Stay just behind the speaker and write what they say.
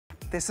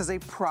This is a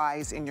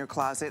prize in your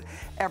closet.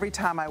 Every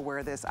time I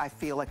wear this, I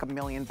feel like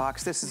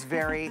 $1,000,000. This is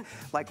very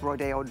like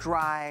Rodeo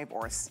Drive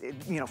or,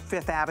 you know,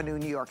 Fifth Avenue,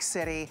 New York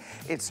City.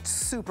 It's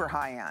super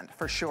high end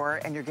for sure,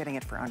 and you're getting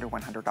it for under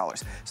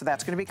 $100. So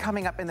that's gonna be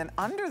coming up. And then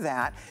under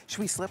that, should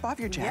we slip off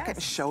your jacket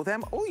and show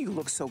them? Oh, you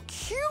look so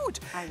cute.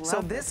 I love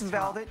so this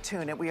velvet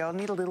tunic, we all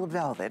need a little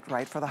velvet,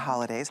 right, for the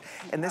holidays.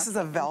 And this is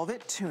a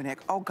velvet tunic.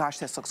 Oh gosh,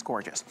 this looks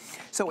gorgeous.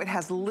 So it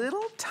has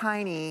little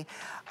tiny,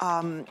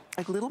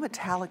 like little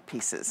metallic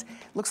pieces.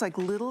 Looks like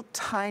little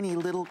tiny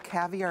little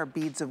caviar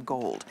beads of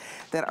gold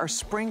that are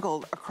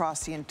sprinkled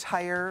across the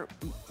entire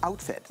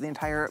outfit, the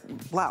entire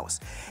blouse.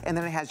 And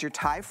then it has your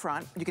tie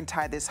front. You can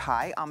tie this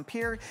high up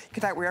here. You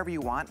can tie it wherever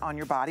you want on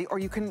your body, or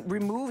you can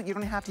remove, you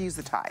don't have to use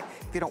the tie.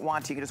 If you don't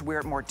want to, you can just wear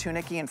it more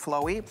tunicky and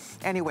flowy.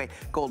 Anyway,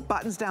 gold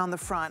buttons down the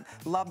front.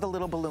 Love the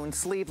little balloon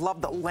sleeve.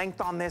 Love the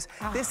length on this.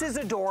 This is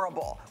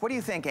adorable. What do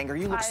you think, Inger?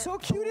 You look so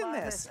cute in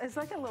this. It's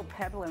like a little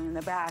peplum in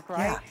the back,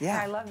 right?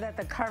 Yeah. I love that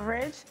the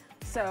coverage,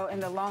 so in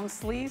the long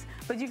sleeves,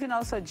 but you can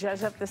also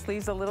judge up the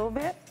sleeves a little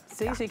bit,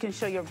 see, so you can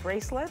show your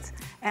bracelets,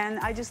 and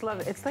I just love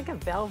it. It's like a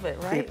velvet,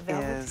 right? It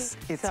is.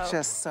 It's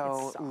just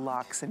so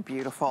luxe and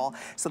beautiful.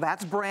 So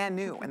that's brand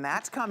new, and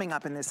that's coming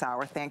up in this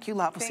hour. Thank you,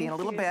 love. We'll see you in a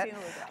little bit.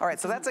 All right,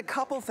 so that's a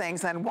couple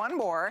things, and one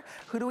more.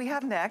 Who do we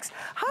have next?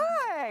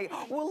 Hi.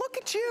 Well, look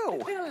at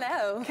you.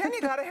 Hello.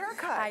 Kenya got a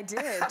haircut. I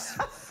did.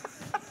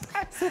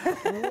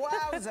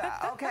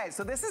 Wowza. Okay,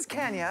 so this is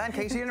Kenya, in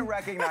case you didn't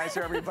recognize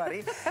her,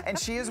 everybody. And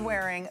she is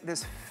wearing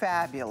this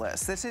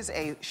fabulous, this is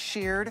a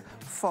sheared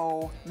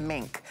faux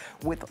mink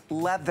with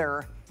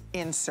leather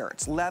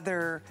inserts,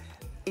 leather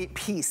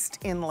pieced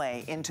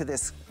inlay into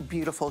this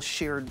beautiful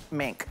sheared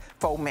mink,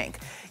 faux mink.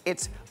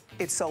 It's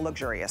so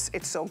luxurious.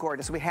 It's so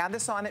gorgeous. We had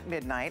this on at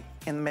midnight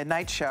in the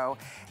midnight show,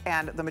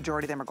 and the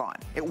majority of them are gone.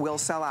 It will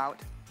sell out.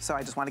 So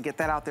I just want to get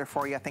that out there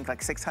for you. I think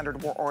like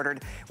 600 were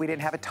ordered. We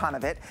didn't have a ton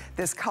of it.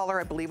 This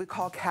color, I believe we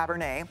call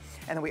Cabernet, and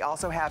then we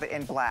also have it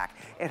in black.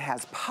 It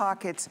has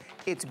pockets.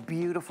 It's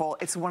beautiful.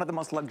 It's one of the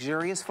most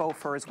luxurious faux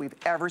furs we've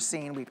ever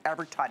seen, we've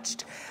ever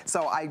touched.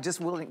 So I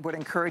just would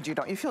encourage you.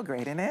 Don't you feel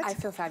great in it? I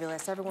feel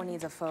fabulous. Everyone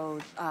needs a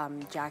faux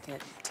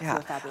jacket to feel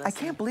fabulous. I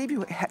can't believe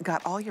you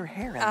got all your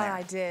hair in there.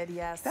 I did,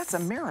 yes. That's a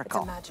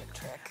miracle. It's a magic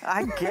trick.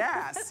 I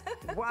guess.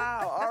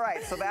 Wow. All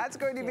right. So that's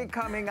going to be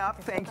coming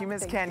up. Thank you,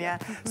 Miss Kenya.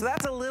 So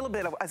that's a little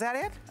bit of, is that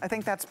it? I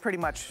think that's pretty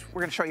much,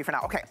 we're gonna show you for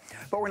now. Okay,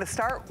 but we're gonna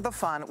start the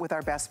fun with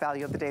our best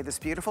value of the day. This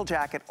beautiful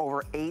jacket,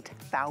 over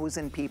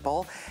 8,000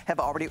 people have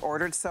already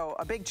ordered, so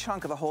a big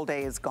chunk of the whole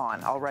day is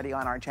gone already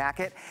on our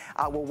jacket.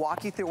 We'll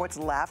walk you through what's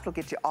left. We'll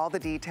get you all the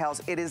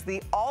details. It is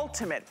the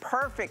ultimate,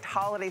 perfect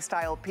holiday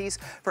style piece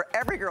for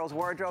every girl's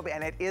wardrobe,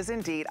 and it is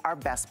indeed our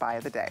best buy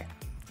of the day.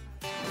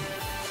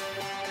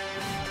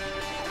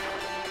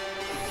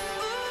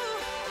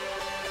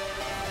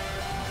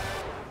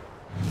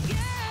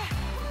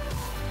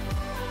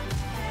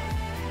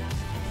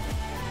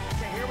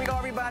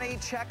 Everybody,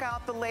 check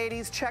out the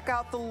ladies, check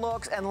out the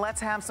looks, and let's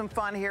have some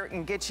fun here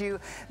and get you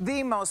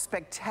the most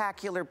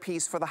spectacular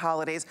piece for the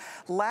holidays.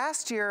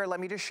 Last year, let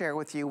me just share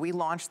with you, we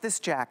launched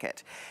this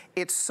jacket.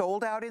 It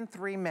sold out in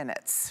 3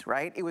 minutes,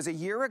 right? It was a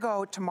year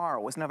ago tomorrow.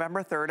 It was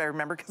November 3rd. I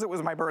remember because it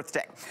was my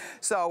birthday.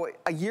 So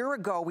a year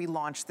ago, we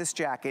launched this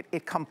jacket.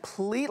 It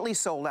completely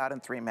sold out in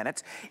 3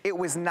 minutes. It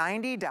was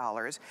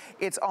 $90.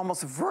 It's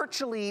almost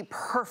virtually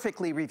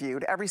perfectly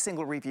reviewed, every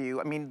single review.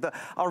 I mean,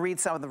 I'll read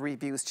some of the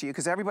reviews to you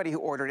because everybody who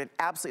ordered it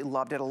absolutely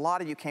loved it. A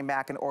lot of you came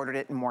back and ordered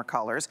it in more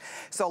colors.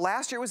 So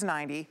last year was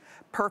 $90,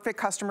 perfect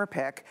customer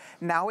pick.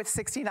 Now it's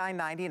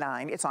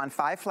 $69.99. It's on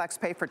 5 flex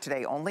pay for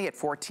today only at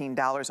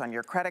 $14 on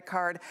your credit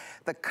card.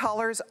 The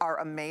colors are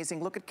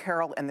amazing. Look at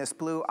Carol in this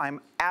blue. I'm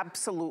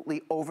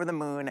absolutely over the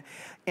moon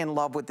in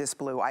love with this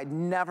blue. I'd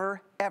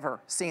never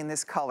ever seen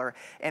this color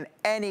in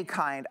any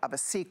kind of a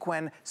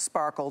sequin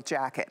sparkle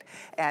jacket.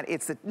 And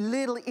it's the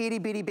little itty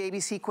bitty baby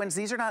sequins.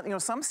 These are not, you know,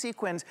 some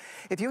sequins,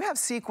 if you have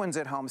sequins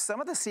at home,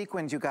 some of the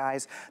sequins, you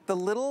guys, the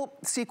little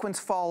sequins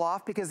fall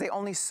off because they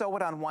only sew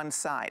it on one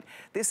side.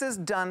 This is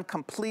done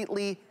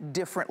completely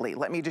differently.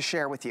 Let me just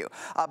share with you.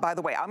 By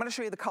the way, I'm gonna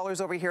show you the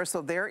colors over here.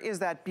 So there is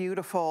that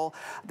beautiful,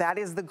 that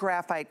is the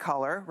graphite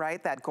color,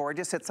 right? That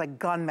gorgeous, it's like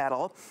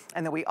gunmetal.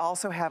 And then we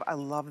also have, I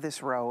love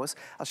this rose.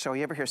 I'll show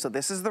you over here. So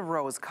this is the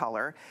rose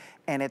color,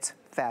 and it's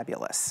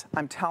fabulous.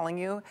 I'm telling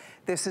you,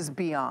 this is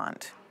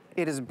beyond.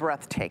 It is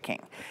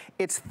breathtaking.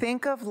 It's,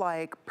 think of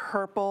like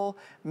purple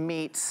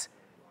meets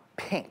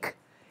pink.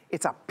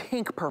 It's a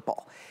pink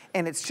purple.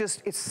 And it's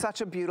just, it's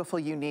such a beautiful,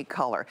 unique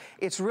color.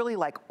 It's really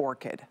like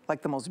orchid,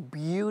 like the most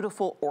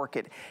beautiful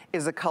orchid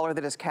is the color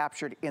that is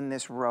captured in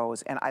this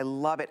rose, and I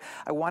love it.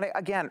 I want to,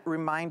 again,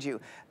 remind you,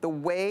 the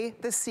way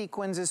the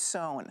sequins is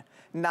sewn,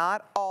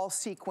 not all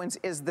sequins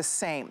is the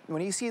same.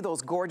 When you see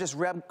those gorgeous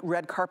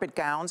red carpet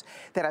gowns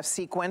that have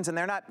sequins, and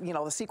they're not, you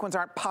know, the sequins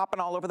aren't popping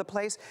all over the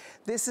place,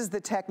 this is the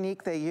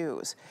technique they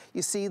use.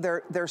 You see,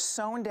 they're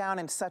sewn down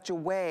in such a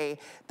way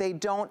they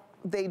don't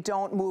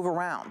don't move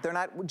around. They're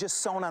not just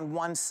sewn on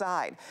one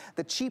side.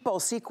 The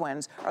cheapo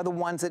sequins are the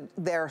ones that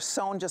they're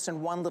sewn just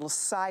in one little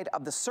side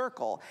of the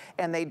circle,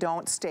 and they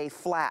don't stay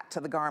flat to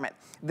the garment.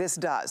 This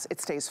does.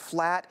 It stays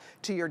flat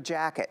to your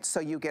jacket, so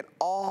you get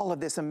all of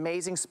this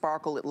amazing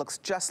sparkle. It looks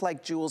just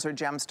like jewels or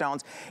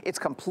gemstones. It's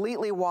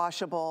completely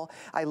washable.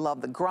 I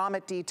love the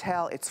grommet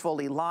detail. It's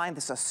fully lined.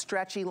 This is a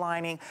stretchy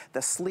lining.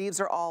 The sleeves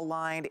are all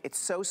lined. It's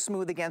so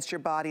smooth against your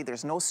body.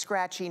 There's no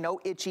scratchy, no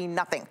itchy,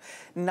 nothing,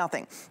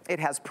 nothing. It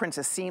has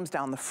princess seams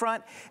down the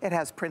front. It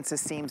has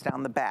princess seams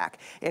down the back.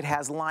 It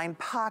has lined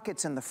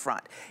pockets in the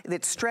front.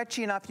 It's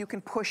stretchy enough you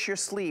can push your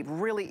sleeve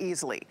really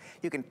easily.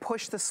 You can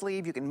push the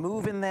sleeve, you can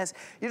move in this.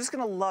 You're just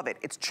gonna love it.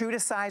 It's true to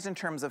size in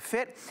terms of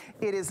fit.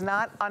 It is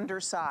not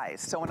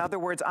undersized. So in other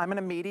words, I'm in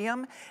a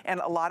medium, and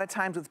a lot of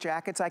times with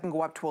jackets I can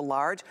go up to a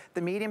large.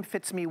 The medium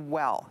fits me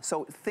well.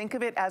 So think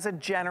of it as a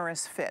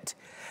generous fit.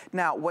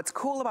 Now, what's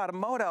cool about a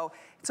moto,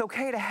 it's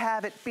okay to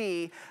have it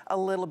be a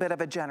little bit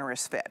of a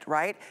generous fit,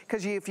 right?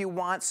 Because if you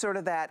want sort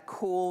of that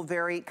cool,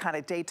 very kind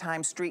of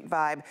daytime street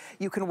vibe,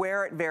 you can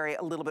wear it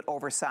a little bit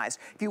oversized.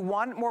 If you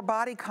want more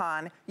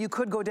bodycon, you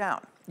could go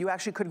down. You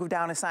actually could go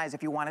down a size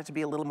if you want it to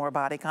be a little more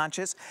body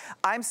conscious.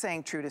 I'm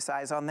saying true to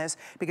size on this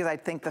because I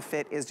think the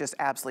fit is just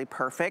absolutely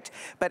perfect.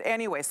 But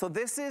anyway, so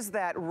this is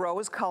that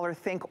rose color,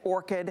 think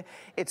orchid.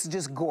 It's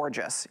just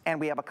gorgeous. And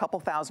we have a couple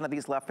thousand of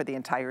these left for the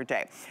entire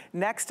day.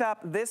 Next up,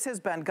 this has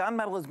been,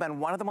 gunmetal has been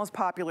one of the most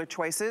popular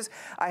choices.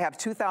 I have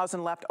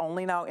 2,000 left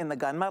only now in the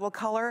gunmetal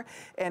color,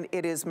 and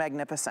it is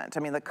magnificent. I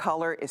mean, the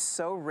color is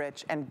so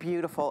rich and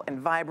beautiful and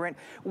vibrant.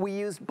 We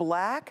used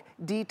black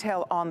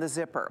detail on the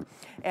zipper,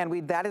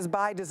 and that is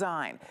by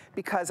design,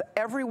 because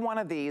every one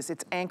of these,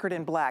 it's anchored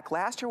in black.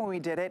 Last year when we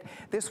did it,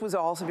 this was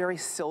also very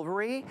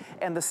silvery,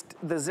 and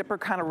the zipper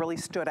kind of really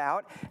stood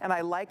out, and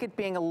I like it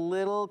being a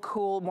little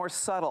cool, more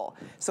subtle.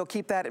 So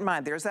keep that in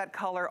mind. There's that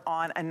color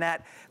on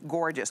Annette,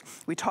 gorgeous.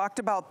 We talked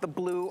about the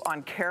blue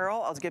on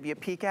Carol. I'll give you a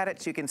peek at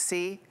it so you can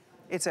see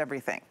it's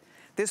everything.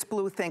 This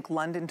blue, think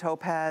London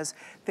topaz,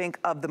 think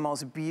of the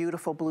most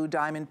beautiful blue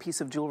diamond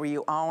piece of jewelry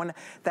you own.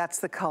 That's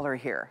the color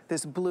here.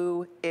 This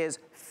blue is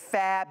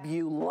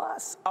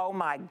fabulous. Oh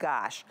my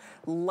gosh.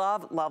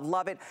 Love, love,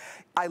 love it.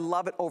 I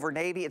love it over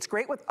navy. It's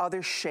great with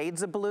other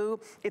shades of blue.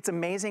 It's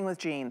amazing with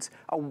jeans.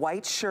 A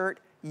white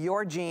shirt,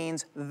 your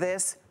jeans,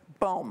 this,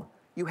 boom.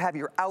 You have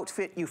your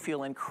outfit, you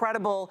feel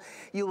incredible.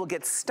 You will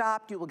get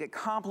stopped, you will get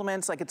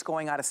compliments like it's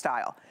going out of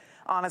style.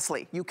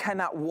 Honestly, you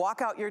cannot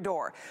walk out your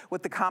door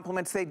with the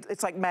compliments.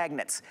 It's like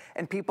magnets,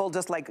 and people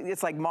just like,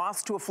 it's like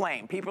moths to a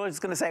flame. People are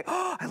just gonna say,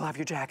 oh, I love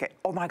your jacket.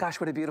 Oh my gosh,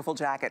 what a beautiful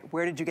jacket.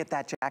 Where did you get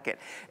that jacket?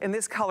 And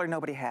this color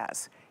nobody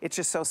has. It's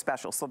just so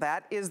special. So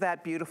that is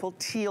that beautiful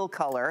teal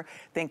color.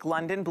 Think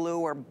London blue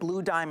or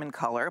blue diamond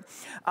color.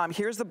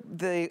 Here's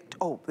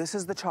this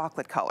is the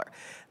chocolate color.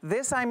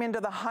 This I'm into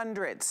the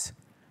hundreds.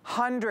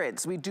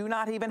 Hundreds. We do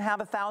not even have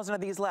 1,000 of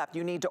these left.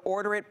 You need to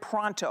order it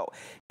pronto,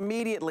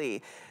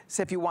 immediately.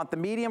 So if you want the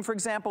medium, for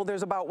example,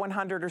 there's about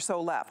 100 or so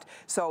left.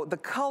 So the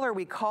color,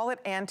 we call it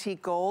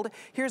antique gold.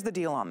 Here's the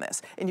deal on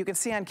this. And you can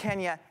see on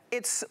Kenya,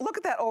 look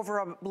at that over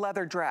a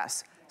leather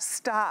dress.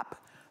 Stop.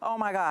 Oh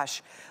my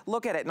gosh,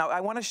 look at it. Now I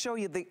wanna show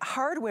you the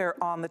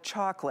hardware on the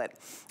chocolate,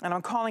 and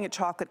I'm calling it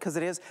chocolate because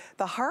it is,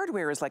 the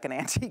hardware is like an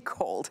antique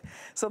gold.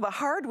 So the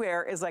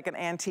hardware is like an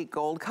antique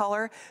gold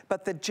color,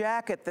 but the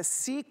jacket, the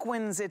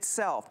sequins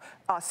itself,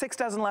 6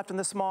 dozen left in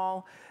the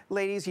small.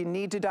 Ladies, you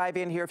need to dive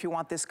in here if you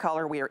want this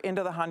color. We are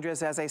into the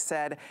hundreds, as I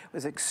said. It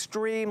was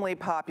extremely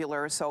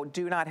popular, so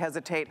do not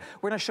hesitate.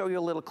 We're gonna show you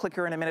a little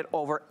clicker in a minute.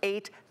 Over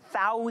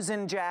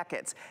 8,000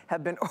 jackets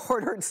have been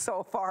ordered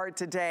so far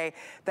today.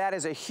 That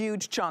is a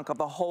huge chunk of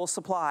the whole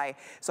supply.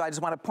 So I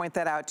just want to point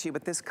that out to you.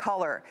 But this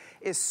color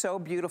is so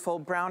beautiful.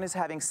 Brown is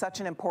having such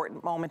an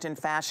important moment in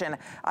fashion.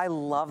 I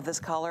love this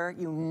color.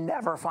 You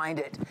never find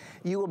it.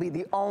 You will be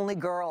the only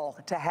girl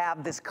to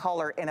have this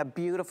color in a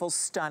beautiful,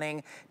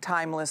 stunning,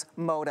 timeless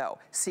moto,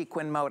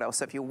 sequin moto.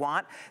 So if you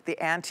want the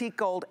antique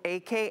gold,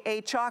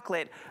 AKA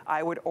chocolate,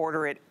 I would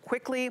order it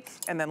quickly.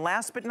 And then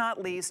last but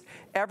not least,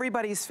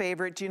 everybody's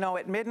favorite, you know,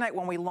 at midnight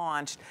when we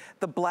launched,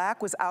 the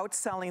black was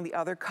outselling the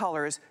other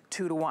colors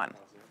 2 to 1.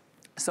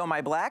 So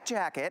my black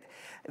jacket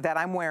that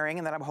I'm wearing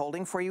and that I'm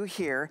holding for you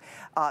here,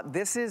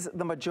 this is,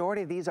 the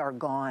majority of these are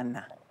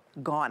gone.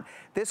 Gone.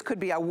 This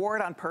could be, I wore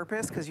it on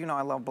purpose because you know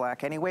I love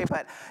black anyway,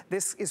 but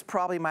this is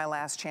probably my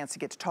last chance to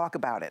get to talk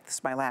about it. This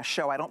is my last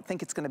show. I don't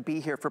think it's gonna be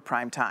here for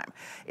prime time.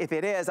 If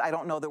it is, I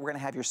don't know that we're gonna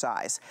have your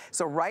size.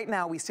 So right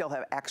now we still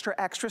have extra,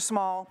 extra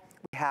small.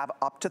 We have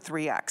up to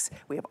 3X.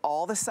 We have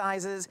all the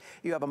sizes.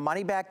 You have a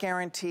money back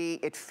guarantee.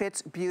 It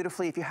fits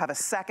beautifully. If you have a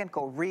second,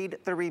 go read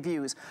the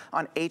reviews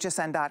on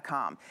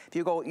hsn.com. If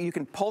you go, you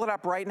can pull it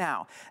up right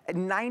now.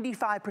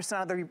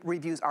 95% of the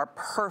reviews are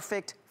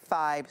perfect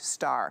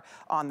 5-star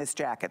on this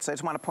jacket. So I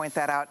just want to point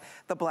that out.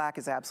 The black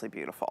is absolutely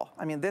beautiful.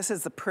 I mean, this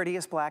is the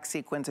prettiest black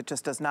sequins. It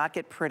just does not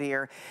get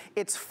prettier.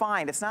 It's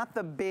fine. It's not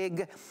the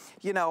big,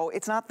 you know,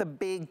 it's not the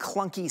big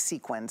clunky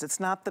sequins. It's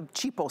not the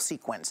cheapo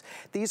sequins.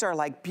 These are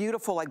like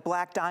beautiful, like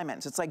black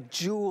diamonds. It's like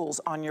jewels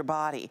on your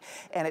body.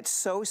 And it's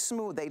so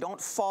smooth. They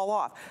don't fall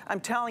off. I'm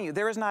telling you,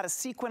 there is not a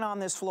sequin on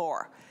this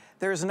floor.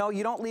 There's no,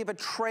 you don't leave a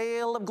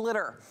trail of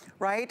glitter,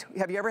 right?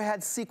 Have you ever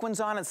had sequins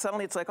on and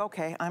suddenly it's like,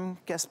 okay,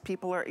 guess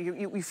people are,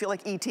 you feel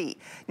like E.T.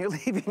 You're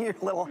leaving your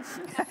little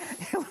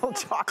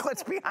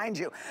chocolates behind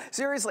you.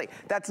 Seriously,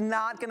 that's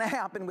not gonna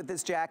happen with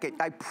this jacket.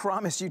 I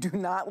promise you, do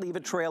not leave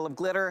a trail of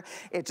glitter.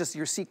 It's just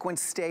your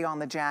sequins stay on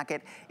the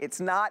jacket. It's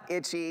not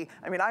itchy.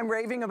 I mean, I'm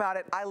raving about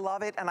it. I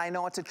love it, and I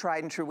know it's a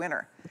tried and true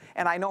winner.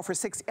 And I know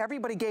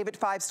everybody gave it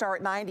 5-star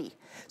at 90.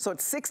 So at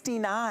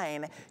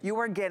 $69, you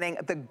are getting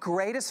the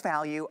greatest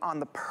value on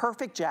the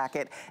perfect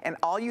jacket. And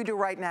all you do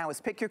right now is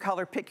pick your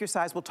color, pick your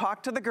size. We'll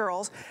talk to the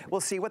girls.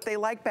 We'll see what they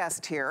like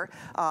best here.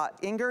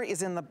 Inger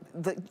is in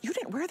you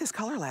didn't wear this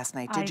color last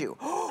night, did you?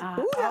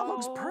 Ooh, that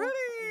looks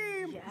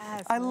pretty.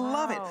 Yes, I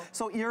love it.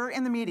 So you're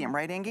in the medium,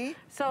 right, Ingy?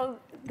 So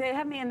they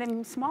have me in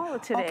the smaller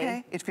today.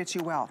 Okay, it fits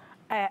you well.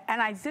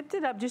 And I zipped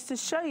it up just to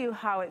show you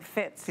how it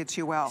fits. Fits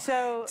you well.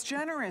 So it's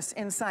generous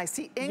in size.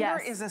 See, Inger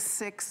is a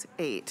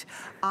 6'8".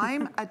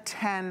 I'm a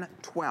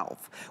 10'12".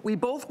 We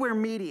both wear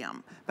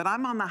medium, but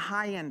I'm on the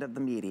high end of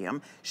the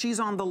medium. She's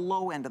on the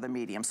low end of the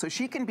medium. So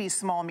she can be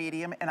small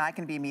medium and I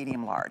can be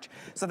medium large.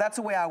 So that's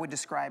the way I would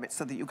describe it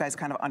so that you guys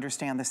kind of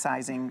understand the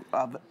sizing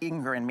of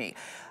Inger and me.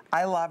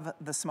 I love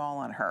the small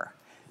on her.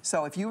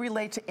 So if you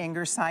relate to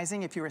Inger's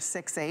sizing, if you're a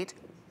 6'8",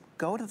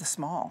 go to the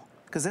small.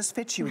 Because this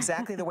fits you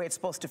exactly the way it's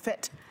supposed to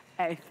fit.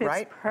 It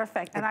fits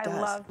perfect. And I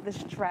love the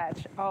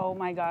stretch. Oh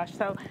my gosh.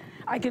 So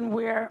I can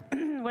wear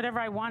whatever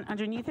I want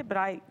underneath it, but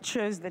I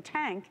chose the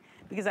tank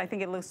because I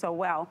think it looks so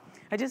well.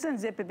 I just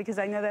unzip it because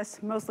I know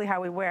that's mostly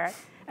how we wear it.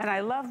 And I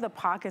love the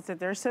pockets, that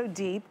they're so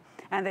deep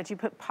and that you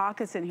put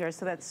pockets in here.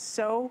 So that's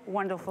so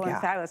wonderful and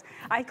fabulous.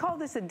 I call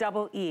this a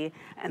double E,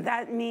 and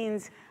that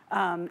means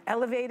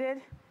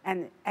elevated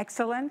and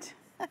excellent.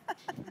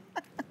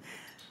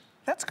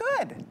 That's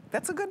good.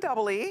 That's a good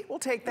double E. We'll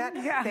take that.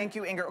 Yeah. Thank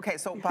you, Inger. Okay,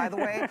 so by the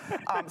way,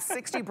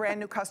 60 brand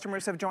new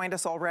customers have joined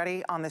us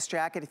already on this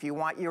jacket. If you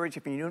want yours,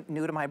 if you're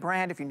new to my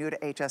brand, if you're new to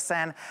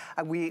HSN,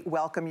 we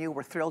welcome you.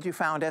 We're thrilled you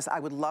found us. I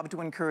would love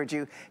to encourage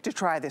you to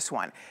try this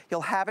one.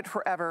 You'll have it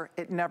forever.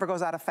 It never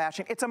goes out of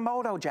fashion. It's a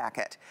moto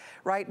jacket,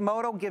 right?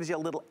 Moto gives you a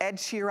little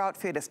edge to your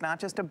outfit. It's not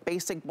just a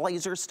basic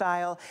blazer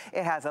style.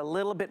 It has a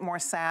little bit more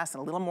sass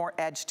and a little more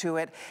edge to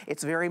it.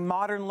 It's very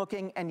modern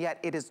looking, and yet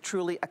it is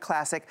truly a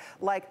classic,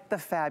 like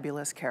the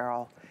fabulous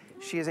Carol.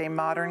 She is a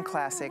modern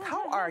classic.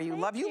 How are you,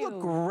 love? You look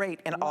great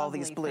in all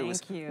these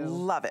blues. Thank you.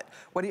 Love it.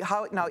 What do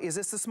you, now, is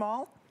this the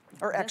small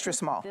or extra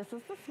small? This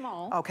is the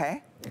small.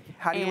 Okay.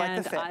 How do you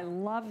like the fit? I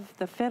love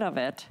the fit of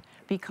it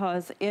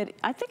because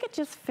I think it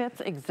just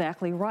fits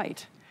exactly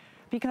right.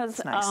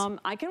 Because nice.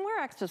 I can wear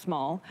extra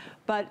small,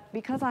 but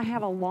because I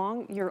have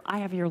I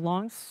have your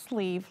long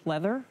sleeve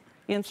leather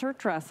insert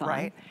dress on.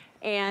 Right.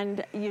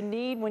 And you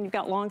need, when you've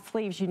got long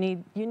sleeves, you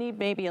need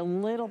maybe a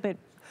little bit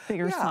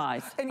bigger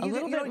size. And you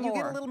get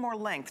a little more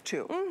length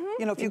too.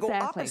 You know, if you go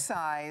up a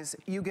size,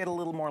 you get a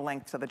little more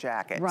length to the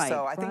jacket. Right,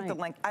 so I think the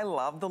length, I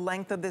love the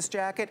length of this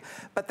jacket,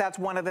 but that's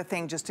one of the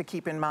things just to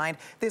keep in mind.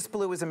 This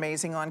blue is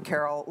amazing on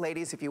Carol.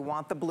 Ladies, if you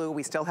want the blue,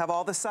 we still have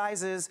all the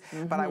sizes,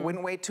 but I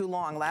wouldn't wait too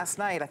long. Last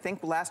night, I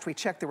think last we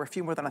checked, there were a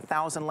few more than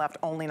 1,000 left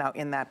only now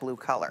in that blue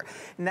color.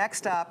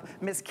 Next up,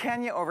 Miss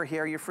Kenya over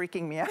here, you're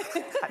freaking me out.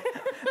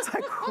 It's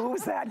like,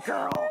 who's that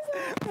girl?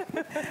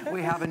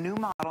 We have a new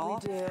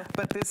model. We do.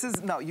 But this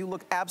is, no, you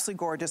look absolutely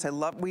gorgeous. I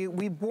love,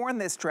 we've worn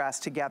this dress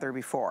together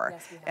before,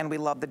 yes, and we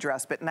love the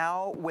dress. But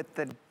now with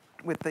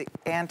the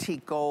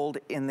antique gold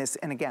in this,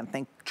 and again,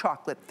 think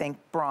chocolate, think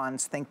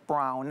bronze, think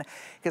brown,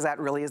 because that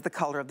really is the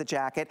color of the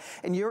jacket.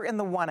 And you're in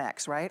the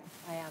 1X, right?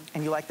 I am.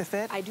 And you like the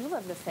fit? I do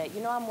love the fit.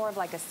 You know, I'm more of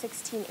like a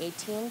 16,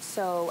 18,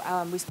 so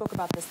we spoke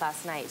about this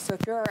last night. So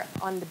if you're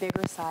on the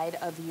bigger side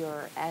of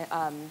your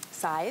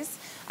size,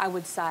 I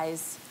would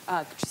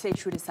stay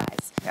true to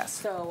size. Yes.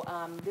 So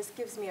this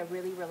gives me a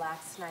really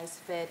relaxed, nice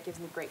fit, gives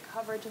me great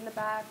coverage in the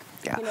back.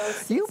 Yeah. You know,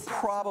 you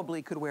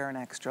probably could wear an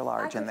extra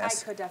large in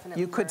this. I could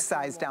definitely. You could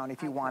size down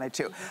if you wanted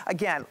to.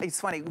 Again,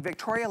 it's funny,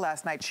 Victoria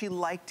last night, she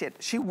liked it.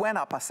 She went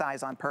up a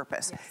size on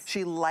purpose. Yes.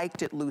 She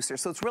liked it looser.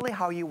 So it's really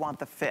how you want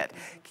the fit.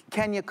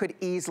 Kenya could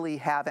easily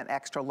have an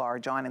extra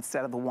large on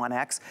instead of the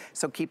 1X.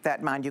 So keep that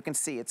in mind. You can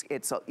see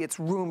it's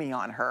roomy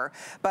on her,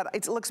 but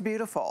it looks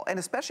beautiful. And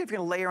especially if you're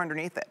gonna layer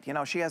underneath it. You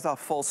know, she has a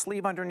full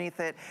sleeve underneath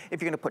it.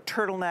 If you're gonna put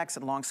turtlenecks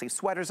and long sleeve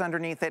sweaters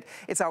underneath it,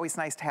 it's always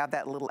nice to have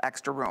that little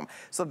extra room.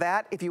 So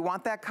that, if you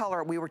want that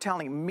color, we were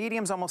telling you,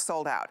 medium's almost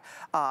sold out.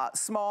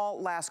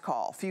 Small, last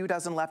call. Few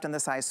dozen left in the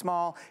size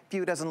small,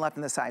 few dozen left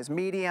in the size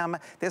medium.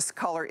 This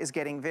color is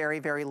getting very,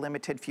 very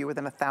limited, fewer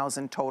than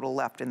 1,000 total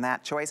left in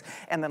that choice.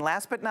 And then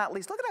last but not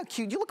least, look at how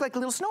cute, you look like a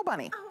little snow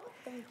bunny. Oh,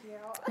 thank you.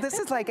 This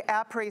is like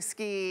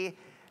après-ski,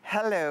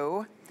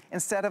 hello.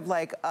 Instead of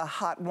like a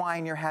hot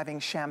wine, you're having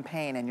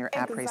champagne in your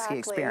après-ski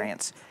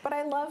experience. But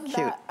I love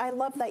that. I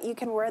love that you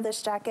can wear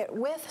this jacket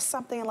with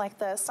something like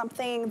this,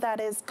 something that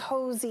is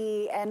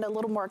cozy and a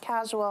little more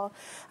casual.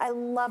 I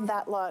love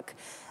that look.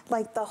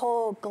 Like the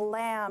whole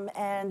glam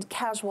and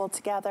casual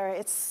together.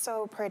 It's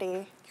so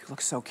pretty. You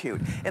look so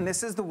cute. And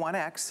this is the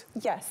 1X.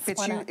 Yes,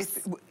 fits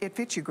 1X. It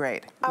fits you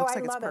great. It Oh, looks I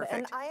like love it's it.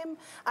 perfect. And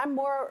I'm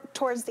more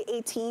towards the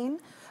 18.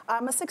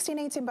 I'm a 16,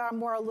 18, but I'm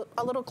more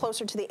a little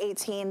closer to the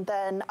 18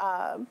 than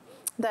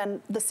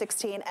the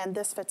 16, and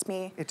this fits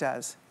me. It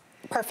does.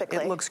 Perfectly.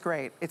 It looks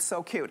great. It's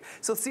so cute.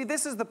 So see,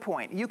 this is the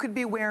point. You could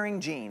be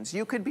wearing jeans.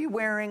 You could be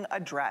wearing a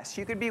dress.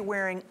 You could be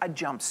wearing a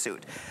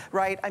jumpsuit,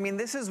 right? I mean,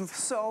 this is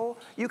so,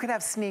 you could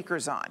have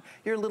sneakers on,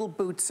 your little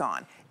boots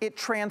on. It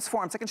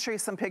transforms. I can show you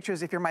some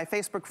pictures. If you're my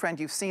Facebook friend,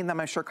 you've seen them.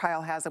 I'm sure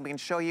Kyle has them. We can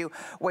show you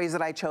ways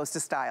that I chose to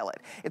style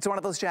it. It's one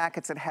of those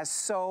jackets that has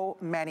so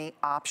many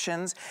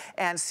options.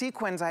 And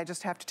sequins, I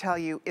just have to tell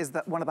you, is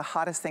one of the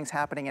hottest things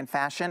happening in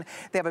fashion.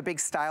 They have a big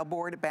style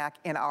board back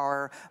in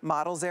our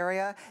models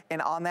area.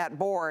 And on that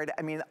board,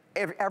 I mean,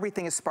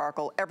 everything is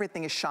sparkle,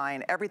 everything is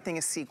shine, everything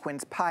is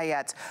sequins,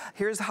 paillettes.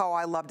 Here's how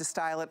I love to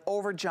style it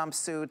over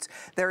jumpsuits.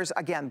 There's,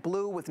 again,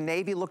 blue with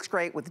navy looks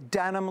great, with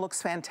denim looks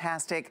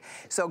fantastic.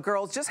 So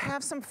girls, just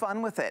have some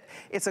fun with it.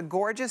 It's a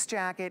gorgeous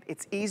jacket.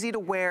 It's easy to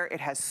wear. It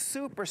has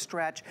super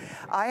stretch.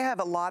 I have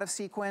a lot of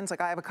sequins.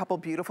 Like I have a couple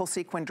beautiful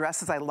sequin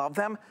dresses. I love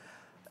them.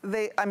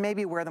 I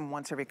maybe wear them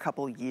once every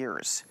couple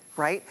years,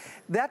 right?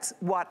 That's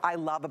what I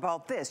love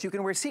about this. You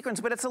can wear sequins,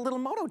 but it's a little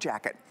moto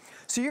jacket.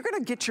 So you're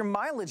gonna get your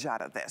mileage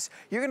out of this.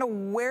 You're gonna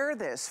wear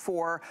this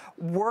for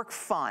work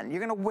fun. You're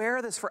gonna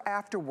wear this for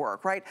after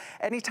work, right?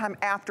 Anytime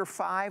after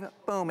 5,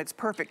 boom, it's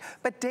perfect.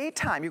 But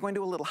daytime, you're going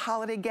to a little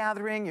holiday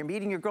gathering, you're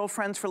meeting your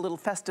girlfriends for a little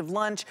festive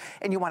lunch,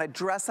 and you wanna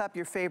dress up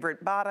your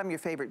favorite bottom, your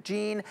favorite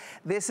jean.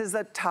 This is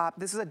a top,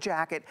 this is a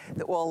jacket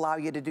that will allow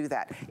you to do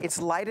that.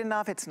 It's light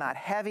enough, it's not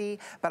heavy,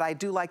 but I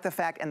do like the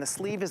fact, and the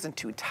sleeve isn't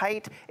too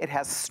tight, it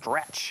has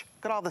stretch.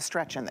 Look at all the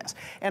stretch in this.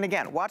 And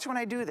again, watch when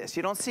I do this.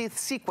 You don't see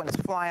sequins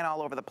flying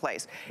all over the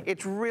place.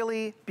 It's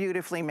really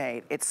beautifully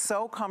made. It's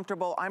so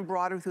comfortable. I'm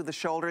broader through the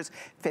shoulders.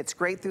 Fits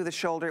great through the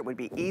shoulder. It would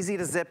be easy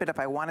to zip it if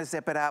I want to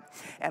zip it up.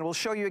 And we'll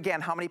show you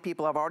again how many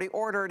people have already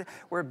ordered.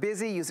 We're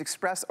busy. Use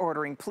express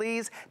ordering,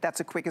 please. That's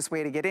the quickest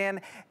way to get in.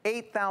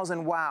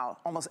 8,000, wow,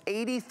 almost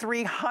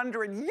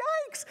 8,300,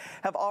 yikes,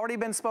 have already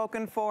been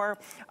spoken for.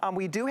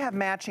 We do have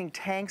matching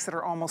tanks that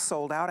are almost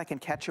sold out. I can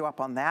catch you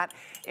up on that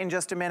in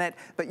just a minute.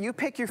 But you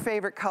pick your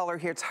favorite color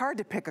here. It's hard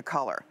to pick a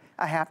color,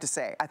 I have to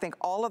say. I think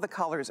all of the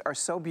colors are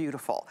so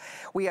beautiful.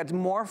 We had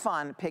more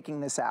fun picking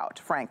this out,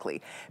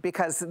 frankly,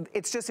 because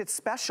it's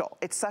special.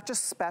 It's such a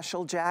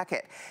special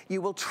jacket.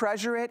 You will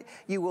treasure it.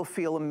 You will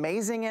feel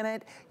amazing in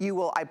it. You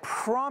will, I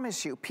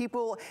promise you,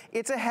 people,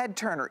 it's a head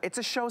turner. It's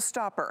a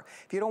showstopper.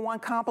 If you don't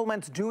want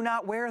compliments, do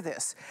not wear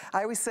this.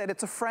 I always said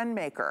it's a friend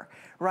maker,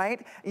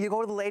 right? You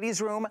go to the ladies'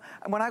 room.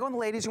 When I go in the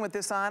ladies' room with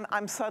this on,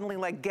 I'm suddenly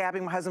like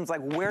gabbing. My husband's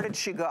like, where did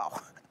she go?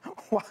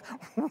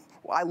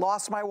 I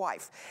lost my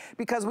wife,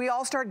 because we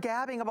all start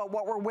gabbing about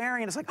what we're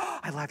wearing, and it's like, oh,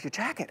 I love your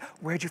jacket.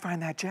 Where'd you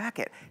find that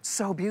jacket? It's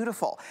so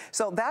beautiful.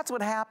 So that's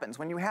what happens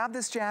when you have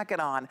this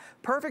jacket on.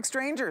 Perfect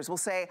strangers will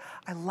say,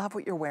 I love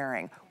what you're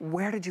wearing.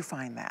 Where did you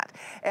find that?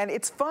 And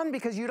it's fun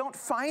because you don't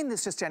find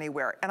this just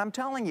anywhere. And I'm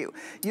telling you,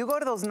 you go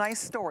to those nice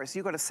stores,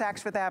 you go to Saks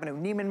Fifth Avenue,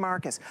 Neiman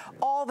Marcus,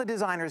 all the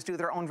designers do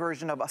their own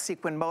version of a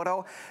sequin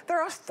moto.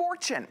 They're a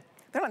fortune.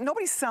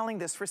 Nobody's selling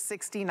this for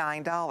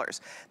 $69.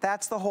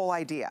 That's the whole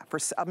idea. For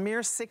a mere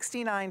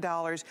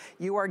 $69,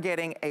 you are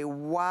getting a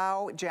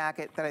wow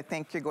jacket that I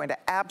think you're going to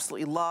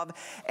absolutely love.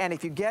 And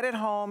if you get it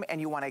home and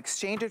you want to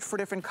exchange it for a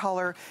different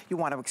color, you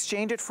want to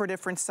exchange it for a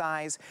different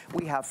size,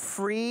 we have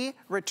free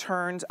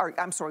returns, or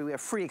I'm sorry, we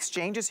have free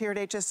exchanges here at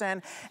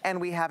HSN,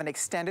 and we have an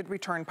extended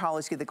return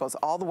policy that goes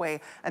all the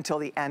way until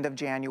the end of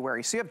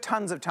January. So you have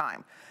tons of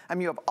time. I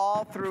mean, you have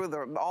all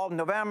through all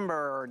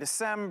November,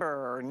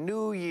 December,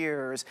 New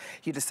Year's.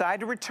 You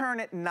decide to return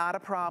it, not a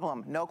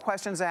problem. No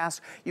questions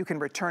asked. You can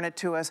return it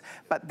to us.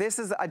 But this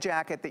is a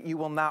jacket that you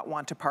will not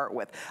want to part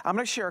with. I'm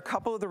going to share a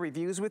couple of the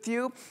reviews with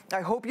you. I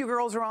hope you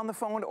girls are on the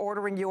phone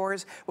ordering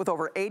yours with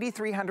over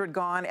 8,300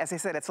 gone. As I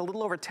said, it's a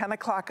little over 10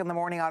 o'clock in the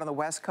morning out on the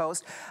West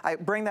Coast. I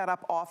bring that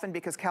up often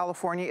because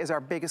California is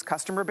our biggest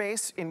customer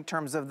base in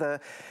terms of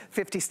the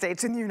 50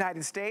 states in the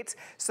United States.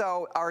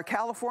 So our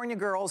California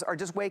girls are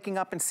just waking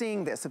up and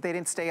seeing this if they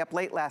didn't stay up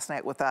late last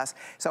night with us.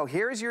 So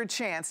here's your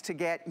chance to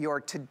get your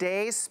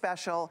today's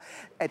special.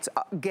 It's,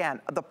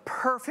 again, the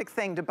perfect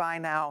thing to buy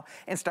now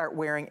and start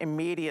wearing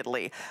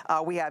immediately.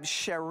 We have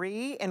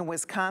Cherie in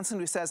Wisconsin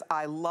who says,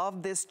 I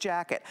love this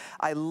jacket.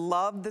 I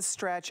love the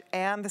stretch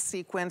and the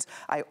sequins.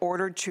 I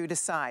ordered true to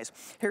size.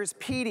 Here's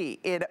Petey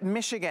in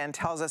Michigan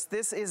tells us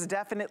this is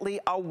definitely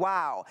a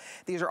wow.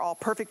 These are all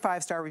perfect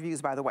 5-star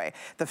reviews, by the way.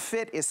 The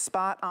fit is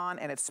spot on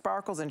and it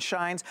sparkles and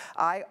shines.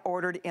 I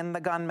ordered in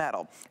the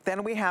gunmetal.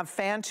 Then we have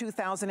Fan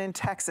 2000 in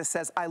Texas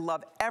says, I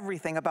love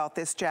everything about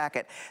this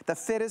jacket. The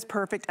fit is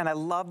perfect, and I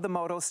love the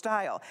moto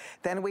style.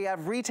 Then we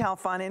have Retail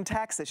Fun in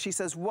Texas. She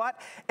says,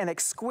 what an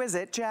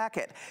exquisite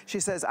jacket. She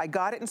says, I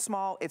got it in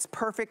small. It's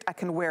perfect. I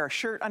can wear a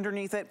shirt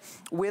underneath it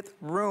with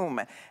room.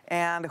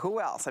 And who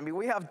else? I mean,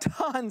 we have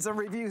tons of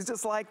reviews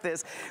just like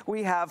this.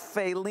 We have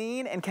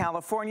Faylene in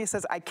California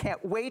says, I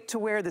can't wait to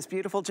wear this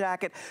beautiful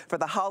jacket for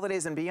the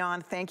holidays and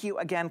beyond. Thank you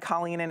again,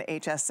 Colleen and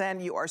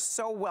HSN. You are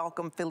so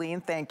welcome,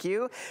 Faylene. Thank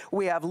you.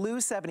 We have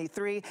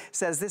Lou73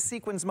 says, this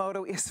sequins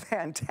moto is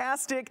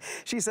fantastic.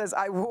 She says,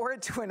 I wore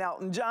it to an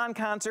Elton John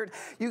concert.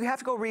 You have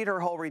to go read her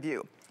whole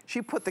review.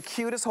 She put the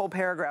cutest whole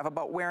paragraph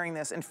about wearing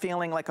this and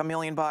feeling like $1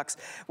 million.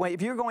 Well,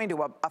 if you're going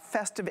to a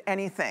festive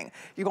anything,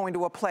 you're going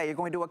to a play, you're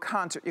going to a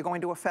concert, you're going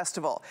to a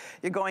festival,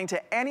 you're going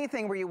to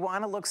anything where you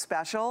want to look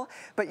special,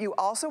 but you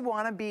also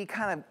want to be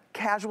kind of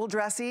casual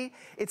dressy.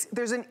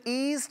 There's an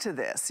ease to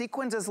this.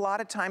 Sequins is a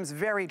lot of times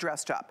very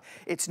dressed up.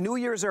 It's New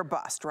Year's or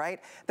bust, right?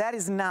 That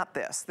is not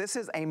this. This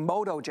is a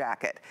moto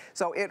jacket.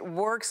 So it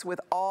works with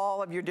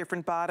all of your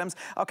different bottoms.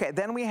 Okay,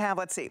 then we have,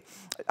 let's see,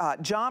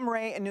 John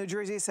Ray in New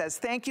Jersey says,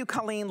 thank you,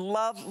 Colleen.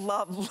 Love,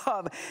 love,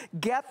 love.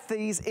 Get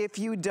these if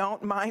you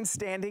don't mind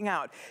standing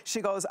out.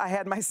 She goes, I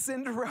had my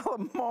Cinderella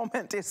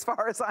moment as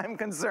far as I'm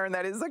concerned.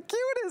 That is the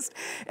cutest.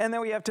 And then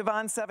we have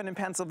Tavon7 in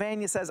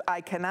Pennsylvania says, I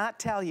cannot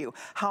tell you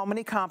how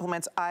many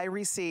compliments I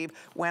receive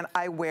when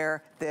I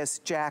wear this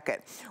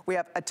jacket. We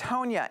have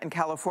Atonia in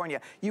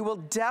California. You will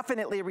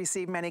definitely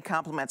receive many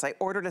compliments. I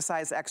ordered a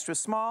size extra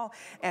small,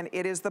 and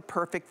it is the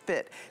perfect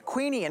fit.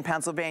 Queenie in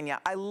Pennsylvania.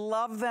 I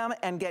love them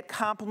and get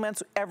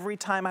compliments every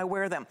time I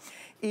wear them.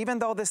 Even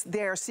though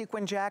they are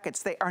sequin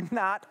jackets, they are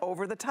not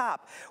over the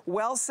top.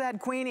 Well said,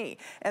 Queenie.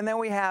 And then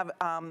we have,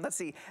 let's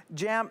see,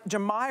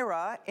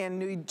 Jamira in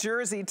New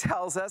Jersey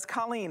tells us,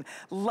 Colleen,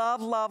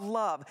 love, love,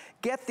 love.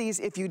 Get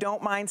these if you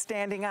don't mind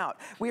standing out.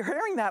 We're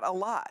hearing that a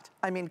lot.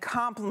 I mean,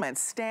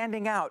 compliments,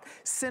 standing out,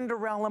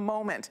 Cinderella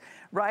moment,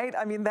 right?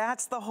 I mean,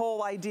 that's the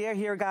whole idea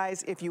here,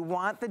 guys. If you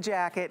want the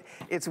jacket,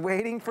 it's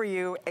waiting for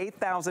you.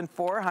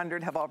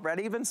 8,400 have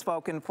already been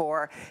spoken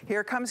for.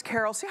 Here comes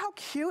Carol. See how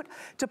cute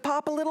to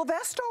pop a little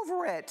vest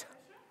over it.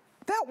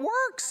 That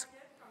works.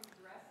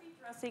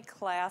 Dressy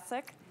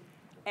classic,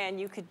 and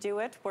you could do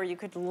it where you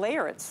could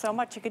layer it so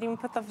much you could even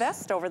put the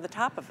vest over the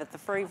top of it, the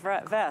furry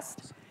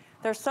vest.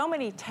 There's so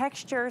many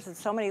textures and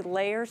so many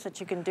layers that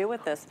you can do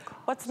with this.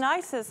 What's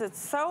nice is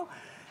it's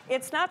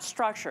not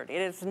structured.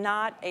 It is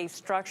not a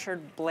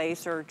structured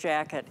blazer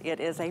jacket. It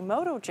is a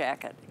moto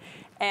jacket,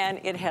 and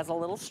it has a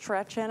little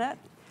stretch in it.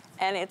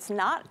 And it's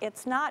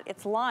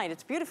lined,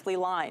 it's beautifully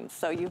lined.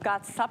 So you've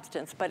got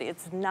substance, but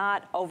it's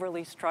not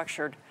overly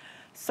structured.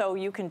 So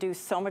you can do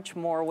so much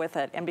more with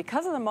it. And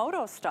because of the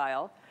moto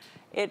style,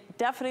 it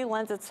definitely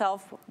lends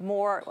itself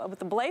more. With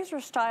the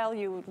blazer style,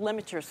 you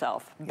limit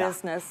yourself,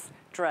 business,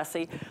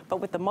 dressy. But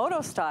with the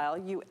moto style,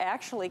 you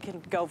actually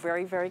can go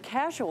very, very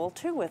casual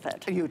too with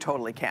it. You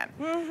totally can.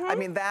 I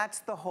mean, that's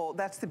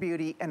the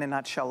beauty in a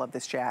nutshell of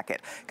this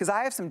jacket. Because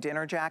I have some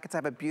dinner jackets. I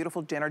have a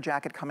beautiful dinner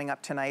jacket coming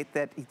up tonight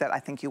that I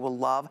think you will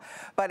love.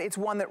 But it's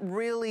one that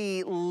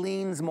really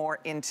leans more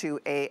into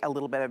a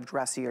little bit of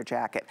dressier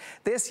jacket.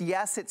 This,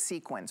 yes, it's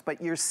sequins,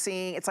 but you're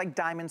seeing, it's like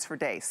diamonds for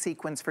day,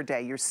 sequins for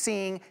day. You're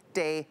seeing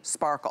day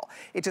sparkle.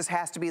 It just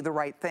has to be the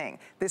right thing.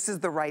 This is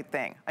the right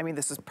thing. I mean,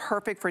 this is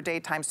perfect for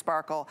daytime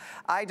sparkle.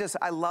 I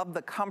love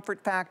the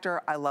comfort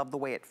factor. I love the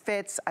way it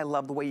fits. I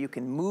love the way you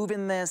can move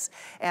in this.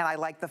 And I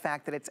like the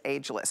fact that it's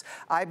ageless.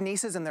 I have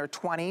nieces in their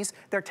 20s.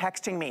 They're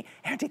texting me,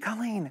 Auntie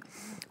Colleen,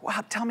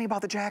 wow, tell me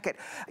about the jacket.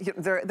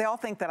 They all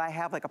think that I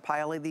have like a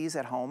pile of these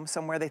at home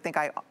somewhere. They think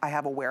I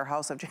have a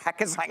warehouse of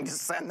jackets. I can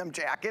just send them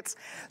jackets.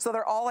 So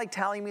they're all like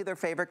telling me their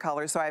favorite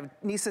colors. So I have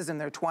nieces in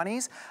their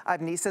 20s. I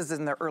have nieces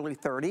in their early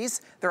 30s.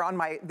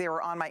 They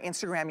were on my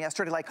Instagram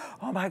yesterday like,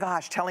 oh my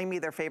gosh, telling me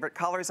their favorite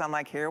colors. I'm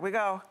like, here we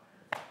go.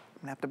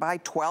 I'm gonna have to buy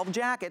 12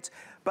 jackets.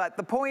 But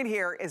the point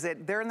here is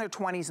that they're in their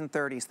 20s and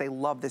 30s. They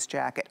love this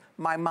jacket.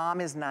 My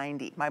mom is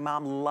 90. My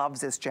mom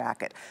loves this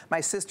jacket.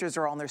 My sisters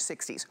are all in their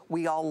 60s.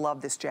 We all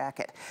love this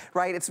jacket,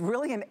 right? It's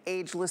really an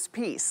ageless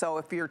piece. So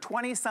if you're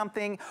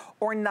 20-something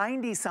or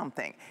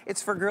 90-something,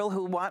 it's for a girl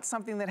who wants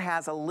something that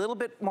has a little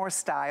bit more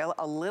style,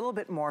 a little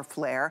bit more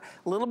flair,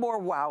 a little more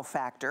wow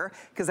factor,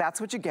 because that's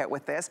what you get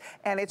with this.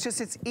 And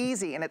it's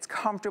easy and it's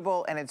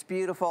comfortable and it's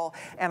beautiful.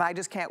 And I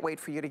just can't wait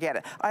for you to get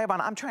it.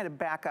 I'm trying to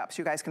back up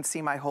so you guys can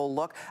see my whole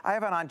look. I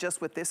have on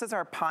just with this is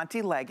our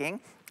Ponte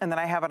legging, and then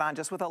I have it on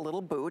just with a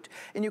little boot.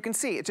 And you can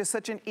see it's just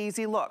such an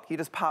easy look. You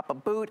just pop a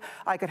boot.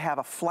 I could have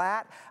a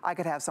flat. I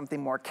could have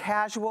something more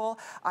casual.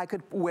 I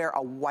could wear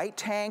a white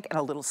tank and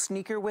a little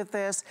sneaker with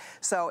this.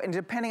 So, and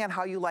depending on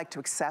how you like to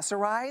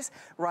accessorize,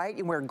 right?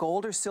 You wear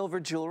gold or silver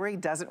jewelry,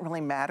 doesn't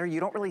really matter. You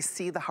don't really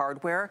see the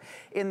hardware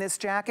in this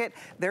jacket.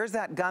 There's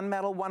that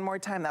gunmetal one more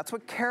time. That's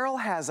what Carol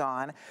has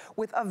on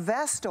with a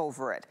vest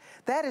over it.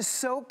 That is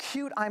so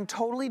cute. I'm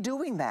totally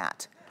doing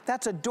that.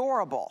 That's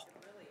adorable.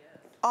 It really is.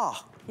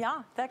 Oh.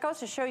 Yeah, that goes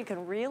to show you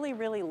can really,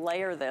 really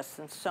layer this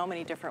in so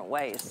many different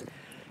ways.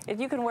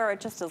 You can wear it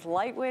just as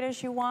lightweight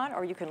as you want,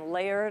 or you can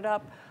layer it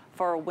up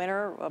for a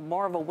winter,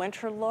 more of a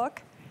winter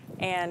look.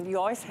 And you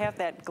always have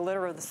that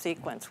glitter of the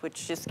sequins,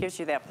 which just gives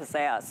you that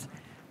pizzazz.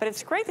 But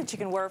it's great that you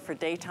can wear it for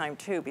daytime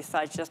too,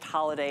 besides just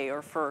holiday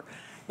or for,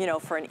 you know,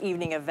 for an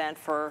evening event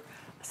for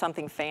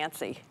something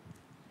fancy.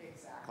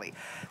 Exactly.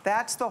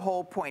 That's the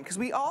whole point, because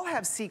we all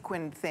have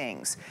sequined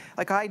things,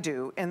 like I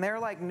do, and they're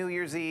like New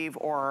Year's Eve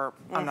or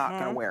I'm not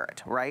going to wear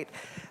it, right?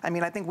 I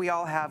mean, I think we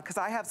all have, because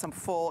I have some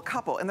full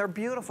couple, and they're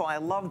beautiful. I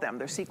love them.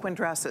 They're sequin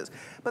dresses.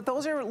 But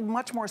those are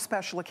much more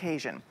special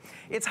occasion.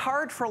 It's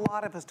hard for a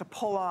lot of us to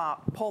pull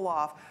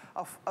off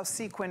a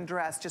sequin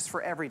dress just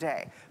for every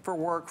day, for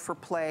work, for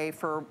play,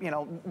 for, you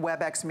know,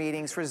 WebEx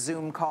meetings, for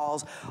Zoom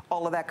calls,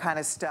 all of that kind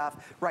of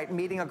stuff, right?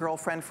 Meeting a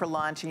girlfriend for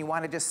lunch and you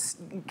want to just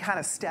kind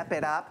of step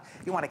it up.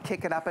 You want to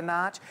kick it up a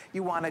notch.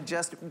 You want to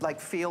just like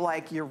feel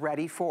like you're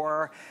ready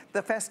for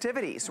the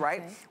festivities,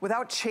 right?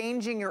 Without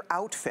changing your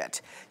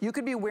outfit. You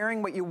could be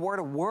wearing what you wore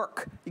to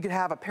work. You could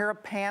have a pair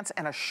of pants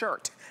and a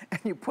shirt and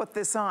you put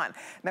this on.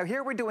 Now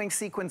here we're doing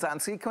sequins on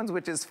sequins,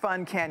 which is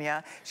fun,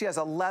 Kenya. She has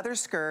a leather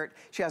skirt,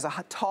 she has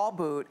a tall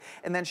boot,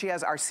 and then she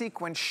has our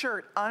sequin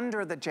shirt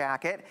under the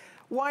jacket.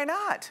 Why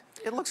not?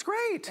 It looks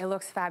great. It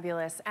looks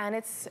fabulous. And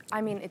it's, I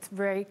mean, it's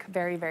very,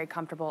 very, very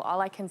comfortable. All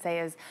I can say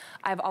is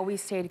I've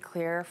always stayed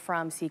clear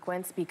from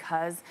sequins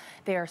because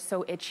they are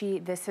so itchy.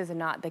 This is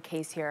not the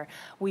case here.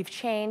 We've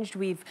changed,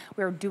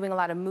 we're doing a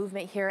lot of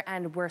movement here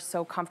and we're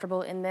so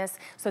comfortable in this.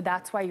 So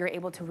that's why you're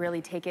able to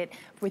really take it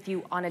with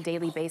you on a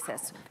daily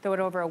basis. Throw it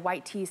over a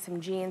white tee, some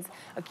jeans,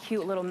 a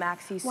cute little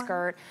maxi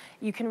skirt.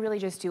 You can really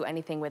just do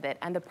anything with it.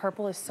 And the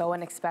purple is so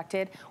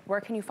unexpected. Where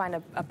can you find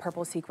a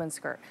purple sequin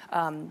skirt,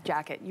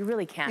 jacket? You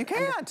really can't. You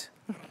can't.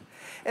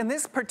 And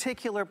this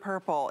particular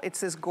purple,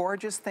 it's this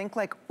gorgeous, think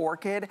like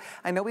orchid.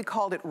 I know we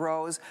called it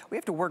rose. We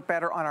have to work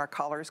better on our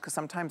colors because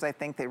sometimes I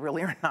think they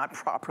really are not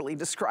properly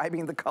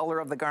describing the color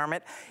of the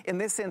garment. In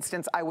this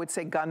instance, I would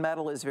say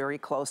gunmetal is very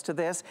close to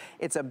this.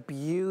 It's a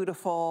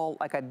beautiful,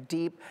 like a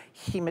deep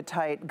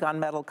hematite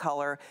gunmetal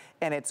color,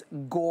 and it's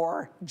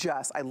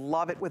gorgeous. I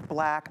love it with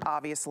black,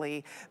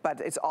 obviously, but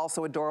it's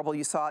also adorable.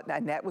 You saw it,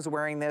 Annette was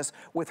wearing this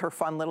with her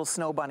fun little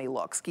snow bunny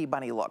look, ski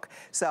bunny look.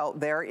 So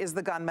there is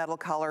the gunmetal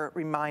color,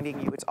 reminding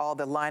you it's all,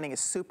 the lining is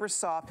super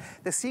soft.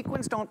 The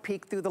sequins don't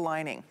peek through the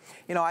lining.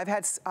 You know, I've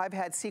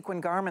had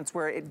sequin garments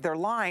where they're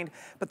lined,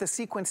 but the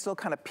sequins still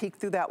kind of peek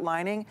through that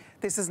lining.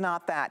 This is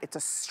not that. It's a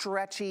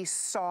stretchy,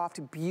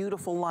 soft,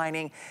 beautiful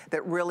lining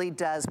that really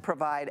does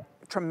provide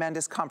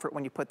tremendous comfort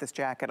when you put this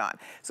jacket on.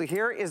 So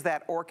here is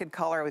that orchid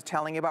color I was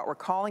telling you about. We're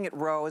calling it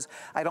rose.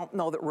 I don't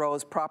know that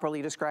rose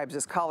properly describes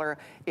this color.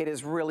 It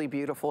is really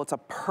beautiful. It's a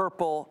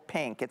purple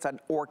pink. It's an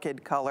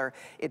orchid color.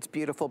 It's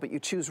beautiful, but you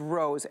choose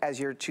rose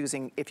as you're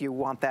choosing if you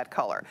want that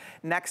color.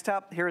 Next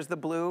up, here's the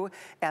blue,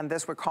 and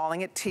this we're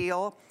calling it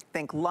teal.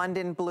 Think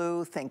London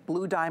blue, think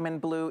blue diamond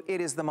blue. It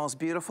is the most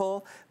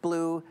beautiful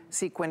blue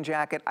sequin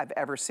jacket I've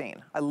ever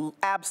seen. I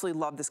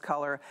absolutely love this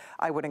color.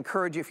 I would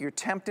encourage you, if you're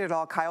tempted at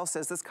all, Kyle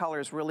says this color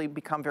has really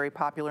become very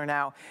popular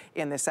now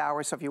in this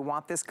hour. So if you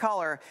want this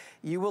color,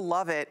 you will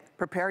love it.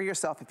 Prepare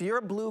yourself. If you're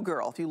a blue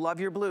girl, if you love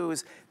your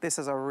blues, this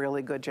is a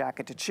really good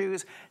jacket to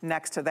choose.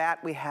 Next to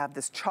that, we have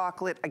this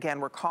chocolate. Again,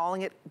 we're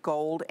calling it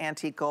gold,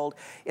 antique gold.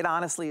 It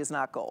honestly is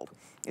not gold.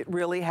 It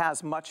really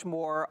has much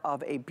more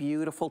of a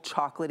beautiful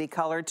chocolatey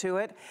color to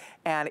it.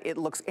 And it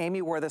looks,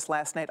 Amy wore this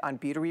last night on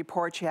Beauty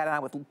Report. She had it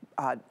on with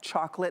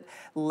chocolate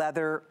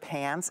leather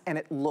pants, and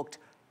it looked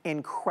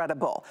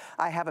incredible.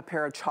 I have a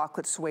pair of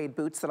chocolate suede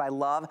boots that I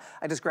love.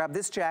 I just grab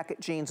this jacket,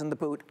 jeans, and the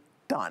boot,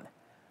 done.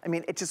 I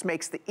mean, it just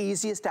makes the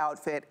easiest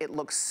outfit. It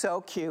looks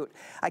so cute.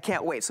 I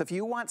can't wait. So if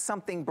you want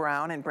something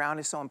brown, and brown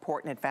is so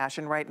important in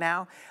fashion right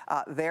now,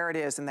 there it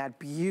is in that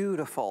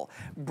beautiful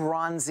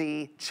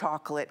bronzy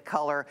chocolate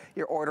color.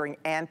 You're ordering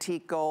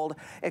antique gold.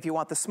 If you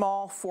want the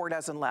small, 4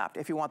 dozen left.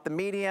 If you want the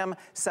medium,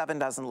 7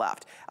 dozen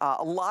left.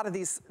 A lot of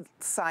these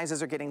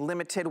sizes are getting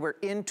limited. We're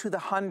into the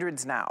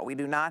hundreds now. We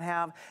do not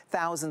have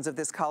thousands of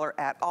this color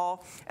at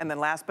all. And then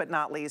last but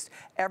not least,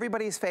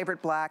 everybody's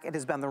favorite black. It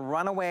has been the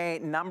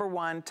runaway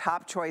 #1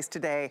 top choice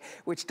today,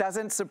 which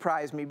doesn't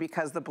surprise me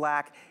because the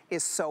black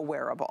is so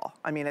wearable.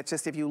 I mean, it's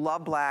just, if you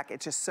love black,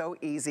 it's just so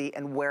easy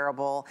and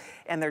wearable,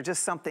 and there's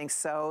just something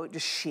so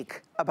just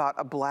chic about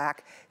a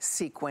black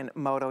sequin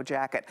moto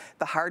jacket.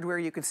 The hardware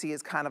you can see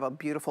is kind of a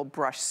beautiful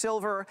brushed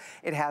silver.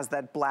 It has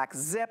that black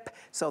zip,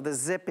 so the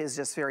zip is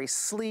just very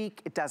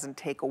sleek. It doesn't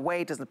take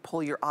away, it doesn't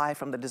pull your eye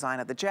from the design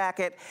of the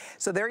jacket.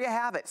 So there you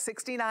have it,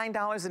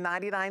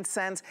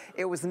 $69.99.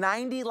 It was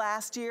 $90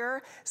 last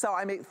year, so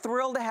I'm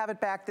thrilled to have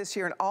it back this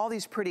year in all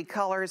these pretty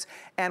colors,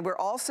 and we're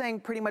all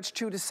saying pretty much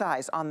true to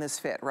size on this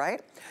fit,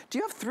 right? Do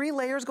you have 3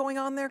 layers going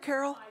on there,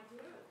 Carol? I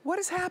do. What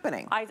is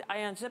happening? I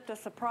unzipped a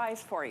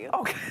surprise for you.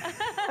 Okay.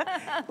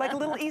 Like a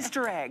little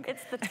Easter egg.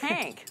 It's the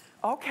tank.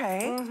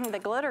 Okay. The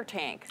glitter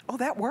tank. Oh,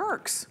 that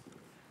works.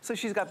 So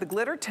she's got the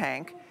glitter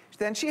tank.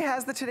 Then she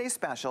has the Today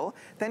Special.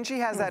 Then she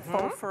has that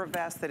faux fur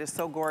vest that is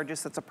so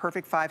gorgeous. It's a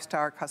perfect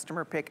 5-star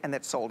customer pick, and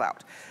that's sold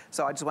out.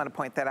 So I just want to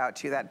point that out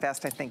to you. That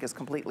vest, I think, is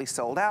completely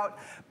sold out.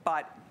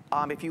 But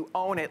If you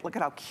own it, look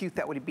at how cute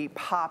that would be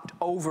popped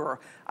over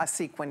a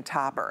sequin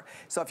topper.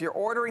 So if you're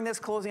ordering this,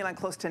 closing on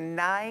close to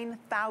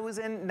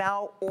 9,000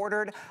 now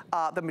ordered.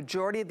 The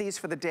majority of these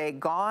for the day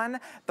gone.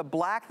 The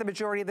black, the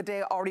majority of the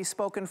day already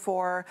spoken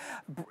for.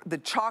 The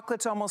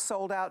chocolate's almost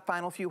sold out,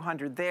 final few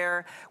hundred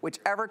there.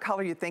 Whichever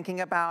color you're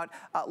thinking about,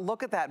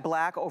 look at that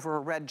black over a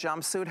red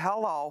jumpsuit.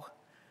 Hello.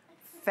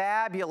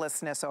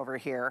 Fabulousness over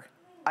here.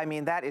 I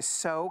mean, that is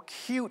so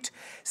cute.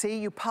 See,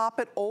 you pop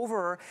it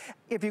over.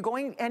 If you're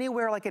going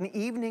anywhere like an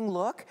evening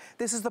look,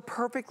 this is the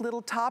perfect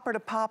little topper to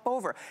pop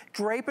over.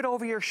 Drape it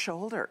over your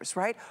shoulders,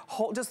 right?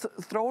 Just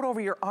throw it over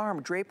your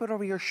arm, drape it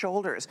over your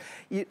shoulders.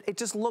 It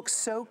just looks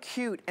so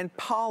cute and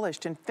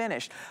polished and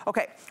finished.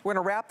 Okay, we're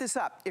gonna wrap this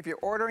up. If you're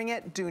ordering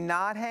it, do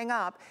not hang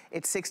up.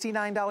 It's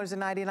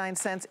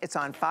 $69.99. It's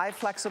on 5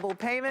 flexible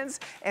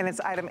payments, and it's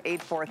item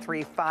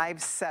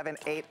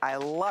 843578. I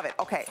love it.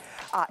 Okay,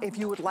 if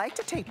you would like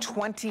to take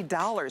 $20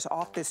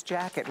 off this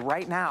jacket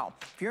right now.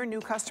 If you're new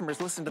customers,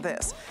 listen to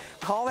this.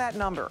 Call that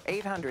number,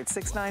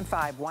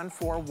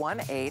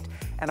 800-695-1418,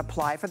 and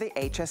apply for the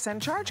HSN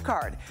charge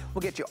card.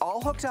 We'll get you all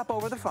hooked up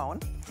over the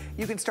phone.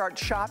 You can start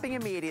shopping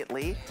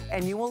immediately,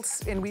 and we will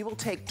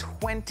take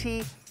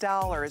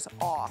 $20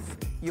 off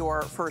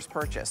your first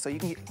purchase. So you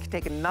can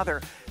take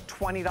another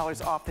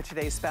 $20 off the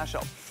today's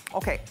special.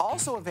 Okay,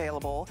 also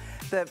available,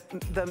 the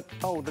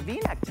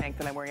V-neck tank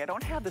that I'm wearing. I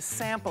don't have the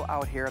sample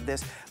out here of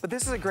this, but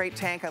this is a great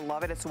tank. I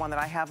love it. It's the one that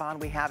I have on.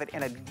 We have it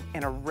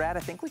in a red. I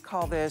think we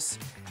call this,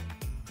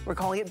 we're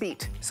calling it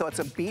beet. So it's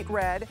a beet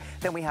red.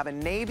 Then we have a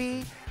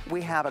navy,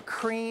 we have a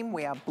cream,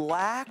 we have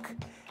black,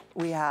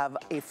 we have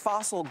a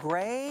fossil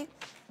gray.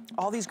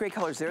 All these great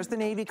colors. There's the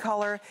navy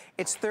color.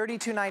 It's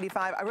 $32.95.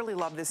 I really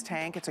love this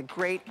tank. It's a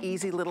great,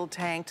 easy little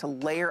tank to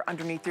layer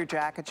underneath your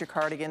jackets, your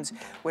cardigans,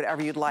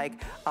 whatever you'd like.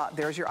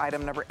 There's your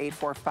item number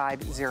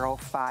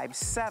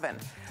 845057.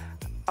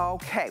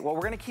 Okay, well,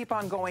 we're gonna keep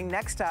on going.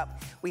 Next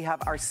up, we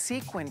have our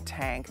sequin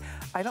tank.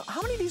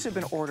 How many of these have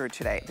been ordered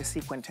today, the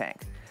sequin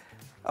tank?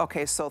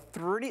 Okay, so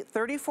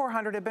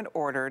 3,400 have been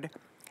ordered.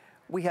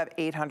 We have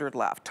 800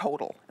 left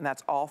total, and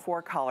that's all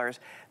 4 colors.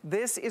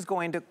 This is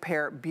going to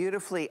pair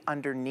beautifully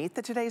underneath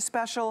the Today's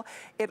Special.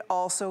 It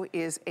also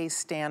is a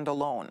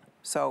standalone,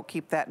 so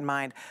keep that in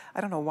mind. I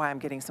don't know why I'm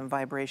getting some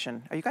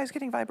vibration. Are you guys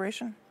getting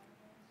vibration?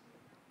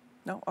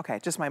 No? Okay,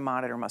 just my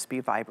monitor must be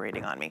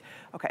vibrating on me.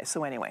 Okay,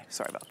 so anyway,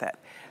 sorry about that.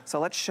 So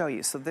let's show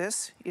you. So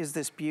this is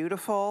this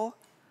beautiful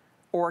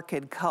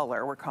orchid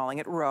color. We're calling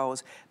it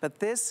rose, but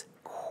this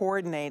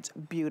coordinates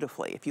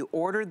beautifully. If you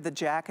ordered the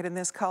jacket in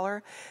this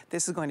color,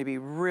 this is going to be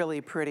really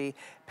pretty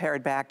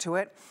paired back to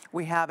it.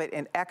 We have it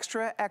in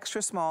extra,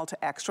 extra small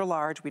to extra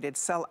large. We did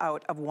sell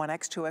out of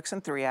 1X, 2X,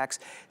 and 3X.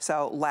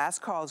 So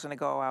last call is going to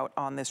go out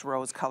on this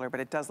rose color, but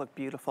it does look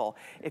beautiful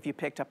if you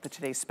picked up the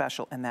Today's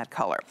Special in that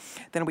color.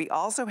 Then we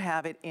also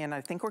have it in,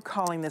 I think we're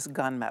calling this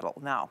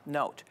gunmetal. Now,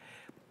 note,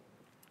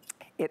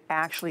 it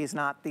actually is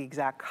not the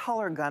exact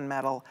color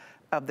gunmetal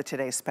of the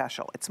Today's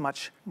Special. It's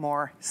much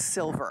more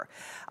silver.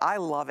 I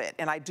love it,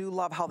 and I do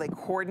love how they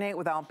coordinate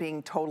without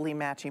being totally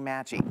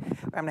matchy-matchy.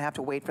 I'm gonna have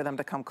to wait for them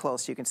to come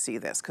close so you can see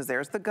this, because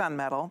there's the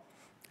gunmetal,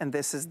 and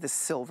this is the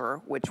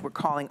silver, which we're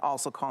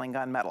also calling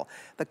gunmetal.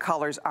 The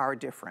colors are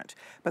different,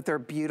 but they're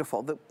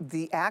beautiful.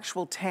 The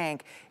actual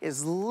tank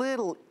is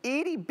little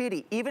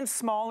itty-bitty, even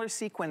smaller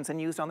sequins than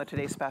used on the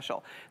Today's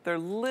Special. They're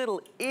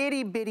little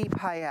itty-bitty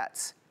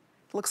paillettes.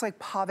 Looks like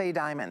pave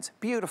diamonds.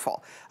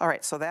 Beautiful. All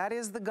right, so that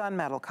is the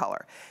gunmetal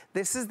color.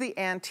 This is the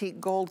antique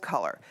gold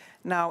color.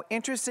 Now,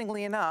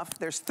 interestingly enough,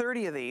 there's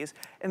 30 of these,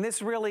 and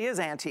this really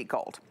is antique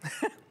gold.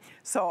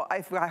 So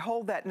if I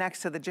hold that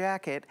next to the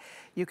jacket,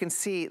 you can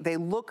see they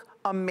look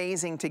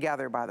amazing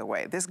together, by the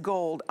way. This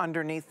gold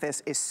underneath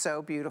this is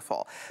so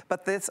beautiful.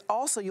 But this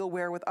also you'll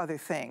wear with other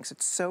things.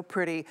 It's so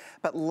pretty,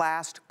 but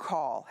last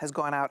call has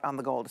gone out on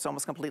the gold. It's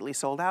almost completely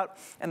sold out.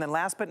 And then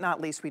last but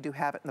not least, we do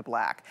have it in the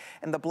black.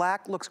 And the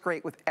black looks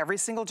great with every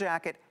single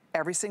jacket,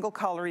 every single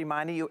color,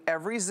 reminding you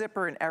every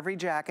zipper in every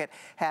jacket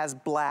has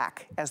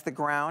black as the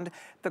ground.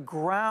 The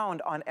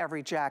ground on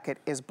every jacket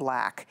is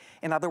black.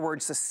 In other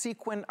words, the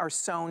sequin are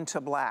sewn to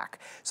black.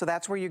 So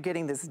that's where you're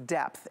getting this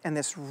depth and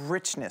this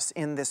richness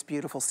in this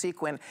beautiful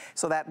sequin.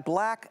 So that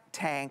black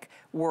tank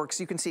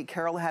works. You can see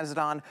Carol has it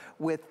on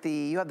with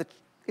the,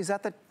 is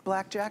that the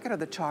black jacket or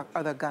the gunmetal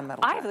jacket?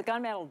 I have the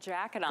gunmetal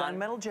jacket on.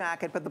 Gunmetal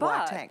jacket, but the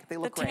black tank. They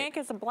look great. The tank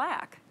is a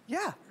black.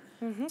 Yeah.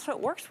 Mm-hmm, so it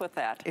works with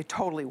that. It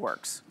totally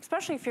works.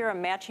 Especially if you're a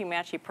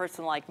matchy-matchy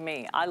person like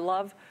me. I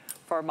love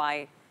for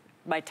my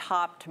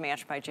top to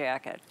match my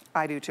jacket.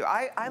 I do too.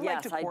 I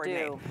like to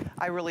coordinate. I do.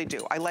 I really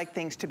do. I like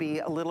things to be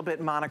a little bit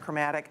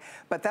monochromatic,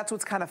 but that's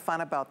what's kind of fun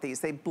about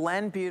these. They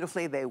blend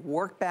beautifully. They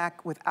work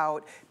back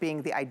without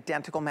being the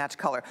identical match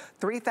color.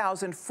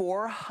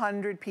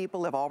 3,400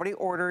 people have already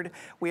ordered.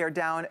 We are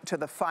down to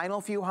the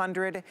final few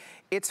hundred.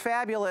 It's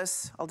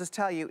fabulous. I'll just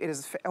tell you, it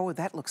is. Oh,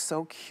 that looks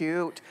so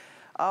cute.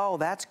 Oh,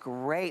 that's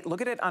great. Look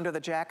at it under the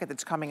jacket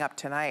that's coming up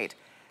tonight.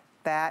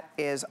 That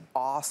is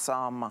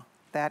awesome.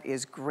 That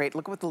is great.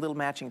 Look at the little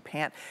matching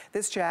pant.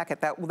 This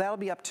jacket, that'll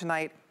be up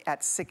tonight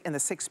in the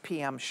 6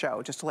 p.m.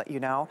 show, just to let you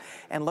know.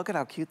 And look at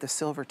how cute the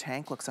silver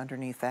tank looks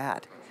underneath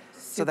that.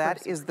 So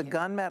that is the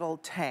gunmetal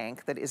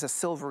tank that is a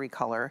silvery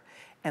color.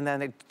 And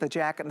then the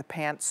jacket and the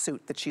pants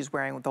suit that she's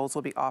wearing, those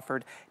will be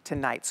offered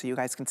tonight. So you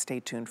guys can stay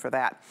tuned for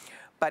that.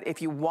 But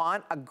if you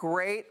want a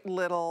great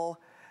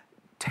little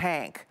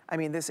tank, I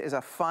mean, this is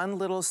a fun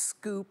little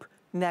scoop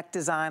neck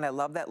design. I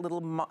love that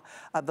little,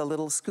 the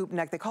little scoop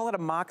neck. They call it a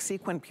mock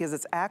sequin because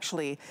it's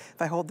actually,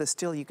 if I hold this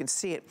still, you can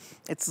see it.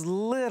 It's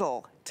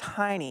little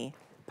tiny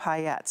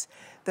paillettes.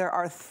 There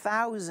are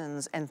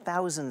thousands and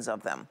thousands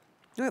of them.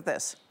 Look at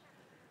this.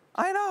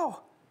 I know.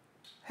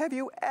 Have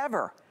you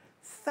ever?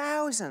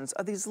 Thousands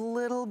of these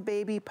little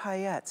baby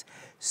paillettes.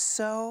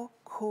 So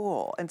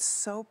cool and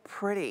so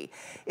pretty.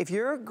 If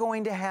you're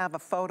going to have a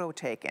photo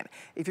taken,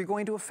 if you're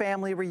going to a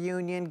family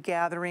reunion,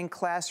 gathering,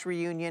 class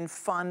reunion,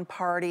 fun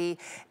party,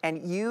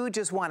 and you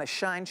just want to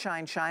shine,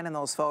 shine, shine in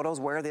those photos,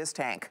 wear this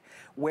tank.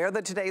 Wear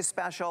the Today's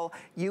Special.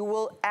 You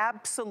will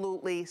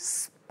absolutely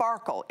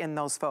sparkle in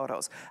those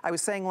photos. I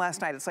was saying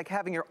last night, it's like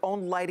having your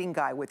own lighting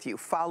guy with you,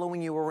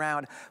 following you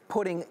around,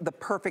 putting the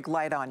perfect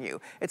light on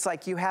you. It's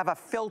like you have a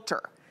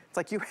filter. It's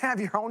like you have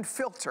your own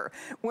filter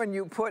when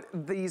you put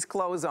these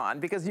clothes on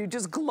because you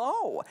just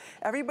glow.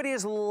 Everybody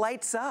just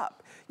lights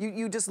up.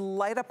 You just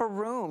light up a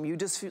room. You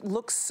just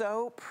look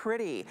so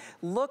pretty.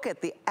 Look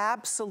at the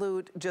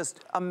absolute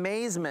just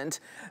amazement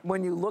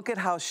when you look at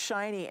how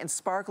shiny and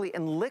sparkly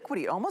and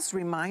liquidy. It almost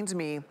reminds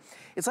me,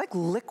 it's like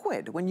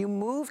liquid. When you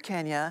move,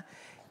 Kenya,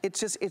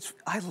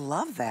 I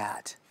love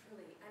that.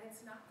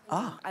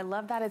 Oh. I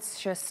love that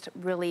it's just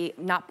really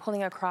not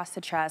pulling across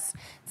the chest.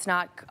 It's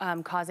not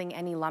causing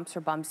any lumps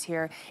or bumps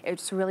here.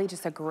 It's really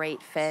just a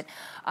great fit.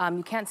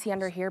 You can't see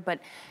under here, but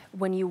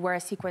when you wear a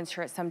sequin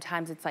shirt,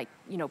 sometimes it's like,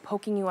 you know,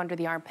 poking you under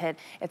the armpit.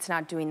 It's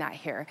not doing that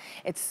here.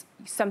 it's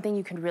something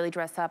you can really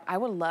dress up. I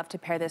would love to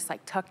pair this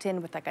like tucked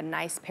in with like a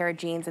nice pair of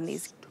jeans and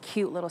these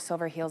cute little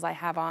silver heels I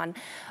have on,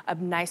 a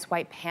nice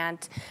white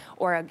pant,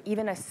 or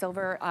even a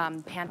silver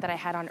pant that I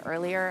had on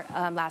earlier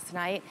last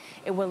night.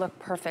 It will look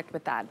perfect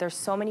with that. There's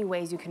so many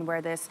ways you can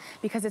wear this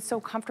because it's so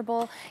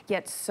comfortable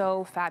yet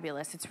so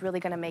fabulous. It's really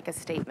gonna make a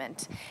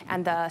statement.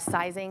 And the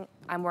sizing,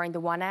 I'm wearing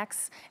the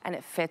 1X and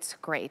it fits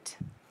great.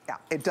 Yeah,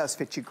 it does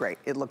fit you great.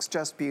 It looks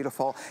just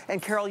beautiful.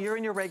 And Carol, you're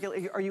in your regular,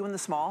 are you in the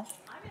small?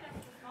 I'm in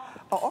extra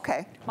small. Oh,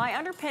 okay. My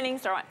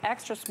underpinnings are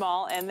extra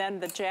small and then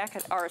the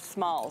jacket are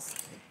smalls.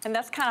 And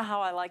that's kind of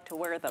how I like to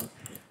wear them.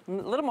 A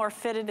little more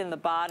fitted in the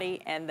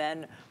body and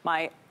then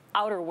my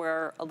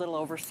outerwear a little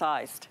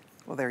oversized.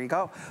 Well, there you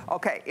go.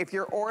 Okay, if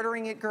you're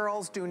ordering it,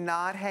 girls, do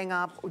not hang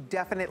up.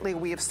 Definitely,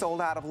 we have sold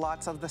out of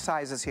lots of the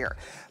sizes here.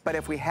 But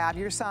if we have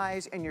your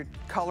size and your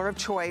color of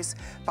choice,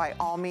 by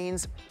all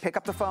means, pick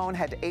up the phone,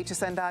 head to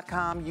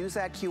hsn.com, use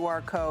that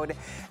QR code,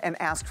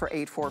 and ask for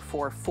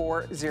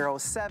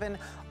 844-407.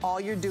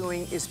 All you're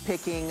doing is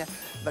picking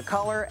the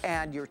color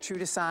and your true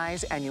to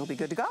size, and you'll be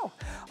good to go.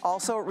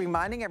 Also,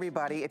 reminding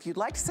everybody, if you'd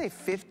like to save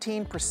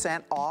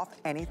 15% off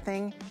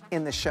anything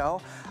in the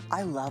show,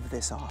 I love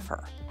this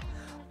offer.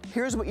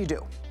 Here's what you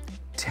do.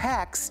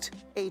 Text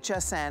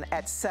HSN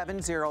at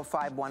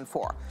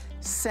 70514.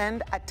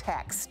 Send a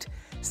text,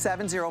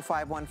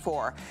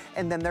 70514,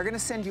 and then they're gonna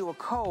send you a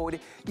code.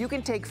 You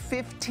can take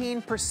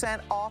 15%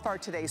 off our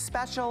Today's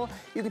Special.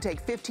 You can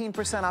take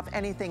 15% off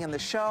anything in the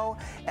show,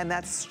 and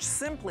that's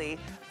simply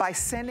by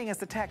sending us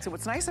the text. And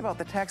what's nice about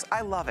the text,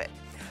 I love it.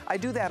 I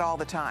do that all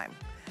the time.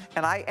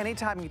 And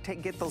anytime you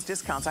get those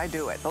discounts, I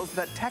do it.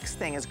 The text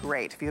thing is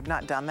great if you have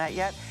not done that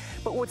yet.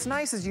 But what's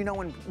nice is you know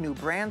when new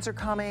brands are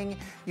coming,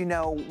 you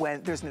know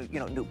when there's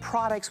new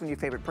products, when your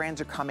favorite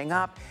brands are coming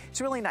up.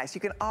 It's really nice. You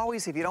can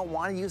always, if you don't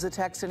want to use the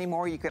text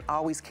anymore, you can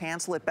always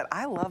cancel it. But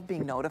I love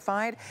being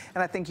notified,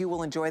 and I think you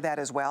will enjoy that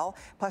as well.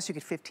 Plus, you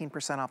get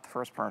 15% off the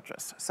first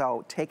purchase.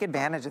 So take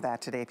advantage of that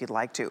today if you'd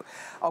like to.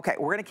 Okay,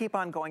 we're going to keep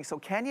on going. So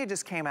Kenya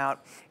just came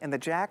out in the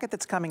jacket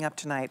that's coming up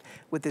tonight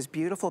with this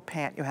beautiful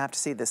pant. You have to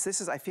see this. This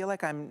is, I feel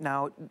like I'm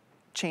now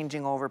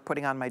changing over,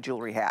 putting on my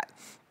jewelry hat,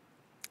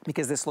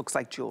 because this looks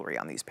like jewelry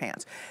on these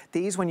pants.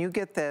 These, when you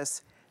get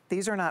this,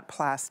 these are not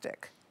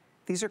plastic.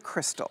 These are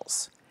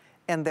crystals.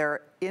 And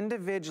they're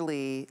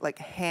individually like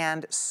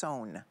hand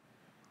sewn.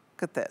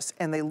 Look at this.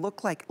 And they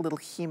look like little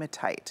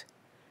hematite.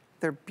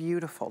 They're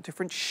beautiful,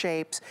 different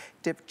shapes,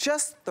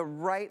 just the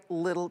right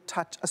little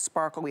touch of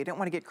sparkle. We didn't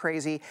want to get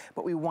crazy,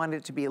 but we wanted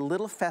it to be a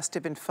little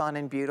festive and fun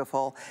and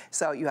beautiful.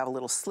 So you have a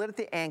little slit at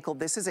the ankle.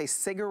 This is a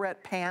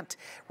cigarette pant,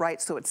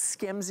 right? So it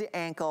skims the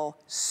ankle,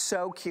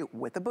 so cute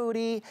with a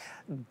booty,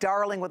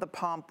 darling with a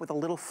pump, with a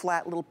little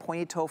flat, little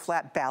pointy toe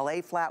flat.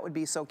 Ballet flat would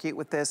be so cute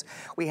with this.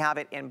 We have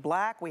it in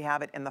black, we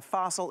have it in the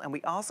fossil, and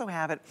we also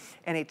have it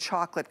in a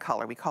chocolate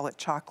color. We call it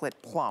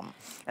chocolate plum.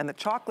 And the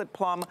chocolate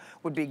plum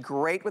would be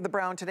great with the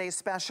brown Today's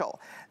Special.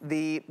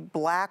 The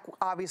black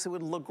obviously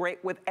would look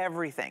great with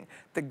everything.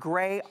 The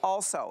gray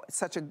also, it's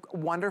such a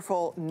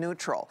wonderful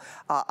neutral.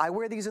 I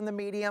wear these in the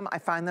medium. I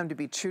find them to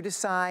be true to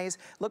size.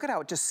 Look at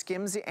how it just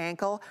skims the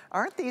ankle.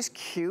 Aren't these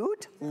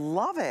cute?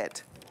 Love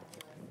it.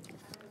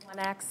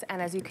 1X,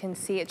 and as you can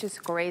see, it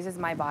just grazes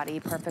my body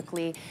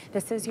perfectly.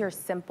 This is your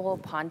simple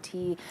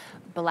Ponte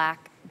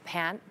black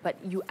pant, but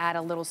you add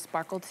a little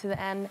sparkle to the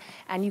end,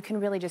 and you can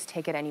really just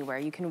take it anywhere.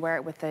 You can wear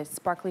it with the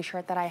sparkly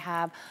shirt that I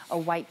have. A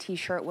white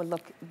t-shirt would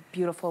look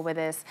beautiful with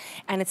this,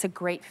 and it's a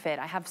great fit.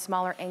 I have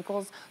smaller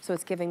ankles, so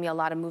it's giving me a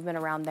lot of movement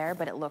around there,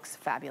 but it looks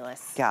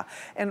fabulous. Yeah,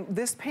 and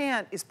this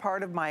pant is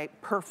part of my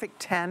Perfect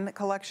 10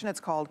 collection.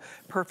 It's called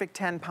Perfect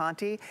 10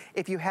 Ponte.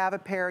 If you have a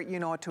pair, you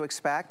know what to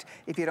expect.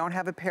 If you don't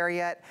have a pair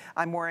yet,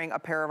 I'm wearing a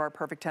pair of our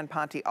Perfect 10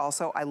 Ponte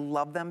also. I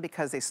love them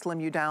because they slim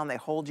you down, they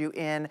hold you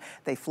in,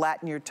 they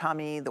flatten your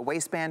tummy, the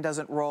waistband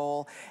doesn't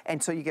roll,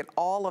 and so you get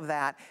all of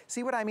that.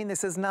 See what I mean?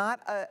 This is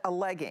not a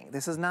legging.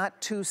 This is not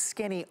too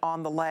skinny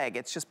on the leg.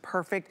 It's just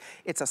perfect.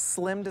 It's a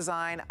slim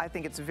design. I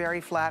think it's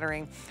very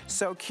flattering,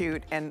 so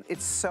cute, and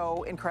it's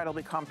so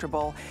incredibly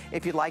comfortable.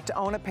 If you'd like to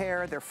own a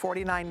pair, they're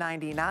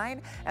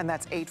 $49.99, and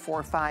that's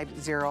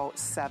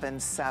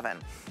 845077.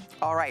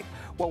 All right,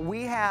 well,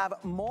 we have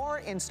more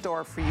in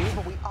store for you,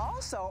 but we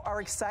also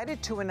are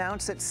excited to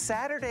announce that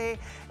Saturday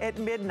at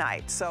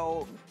midnight,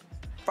 so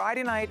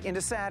Friday night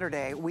into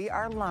Saturday, we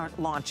are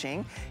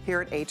launching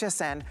here at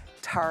HSN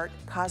Tarte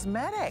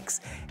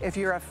Cosmetics. If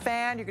you're a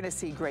fan, you're gonna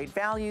see great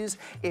values.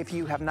 If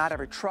you have not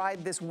ever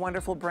tried this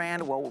wonderful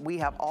brand, well, we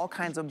have all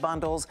kinds of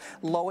bundles,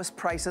 lowest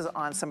prices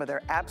on some of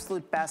their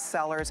absolute best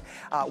sellers.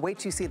 Wait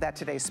till you see that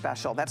today's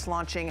special. That's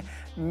launching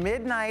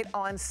midnight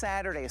on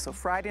Saturday. So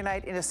Friday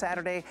night into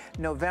Saturday,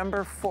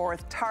 November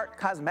 4th, Tarte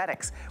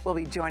Cosmetics will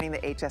be joining the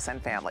HSN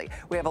family.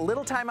 We have a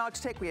little time out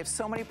to take. We have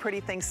so many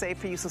pretty things saved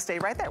for you, so stay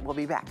right there. We'll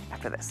be back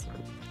after this.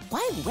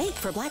 Why wait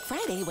for Black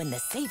Friday when the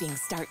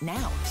savings start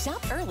now?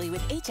 Shop early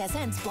with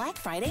HSN's Black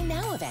Friday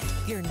Now event.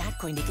 You're not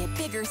going to get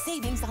bigger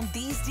savings on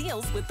these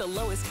deals with the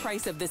lowest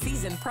price of the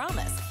season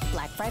promise.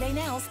 Black Friday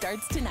Now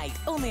starts tonight,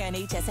 only on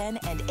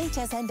HSN and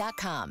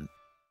hsn.com.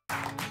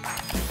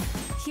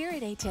 Here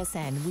at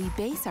HSN, we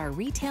base our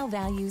retail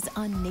values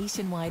on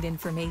nationwide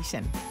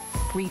information.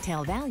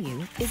 Retail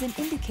value is an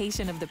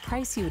indication of the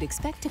price you would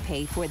expect to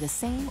pay for the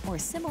same or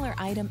similar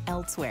item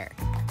elsewhere,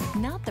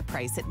 not the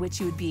price at which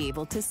you would be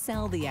able to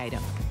sell the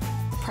item.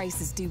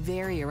 Prices do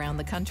vary around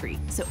the country,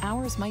 so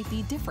ours might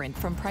be different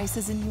from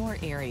prices in your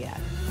area.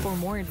 For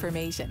more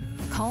information,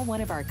 call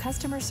one of our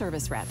customer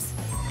service reps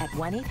at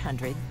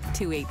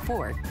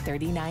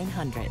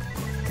 1-800-284-3900.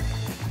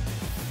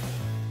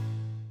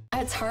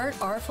 At Tarte,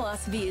 our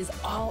philosophy is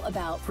all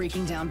about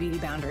breaking down beauty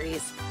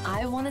boundaries.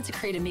 I wanted to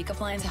create a makeup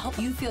line to help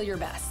you feel your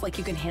best, like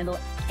you can handle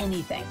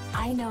anything.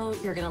 I know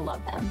you're gonna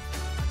love them.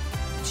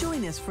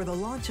 Join us for the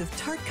launch of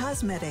Tarte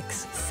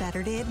Cosmetics,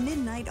 Saturday at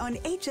midnight on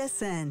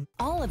HSN.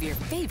 All of your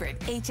favorite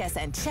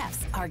HSN chefs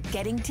are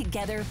getting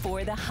together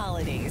for the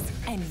holidays,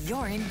 and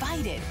you're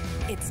invited.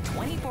 It's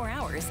 24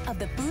 hours of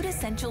the food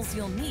essentials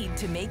you'll need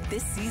to make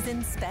this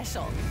season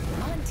special.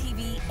 On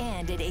TV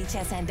and at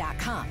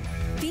hsn.com.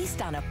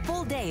 Feast on a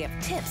full day of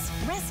tips,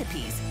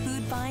 recipes,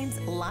 food finds,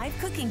 live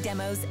cooking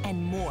demos,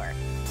 and more.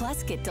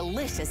 Plus, get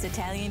delicious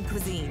Italian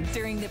cuisine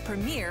during the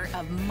premiere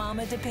of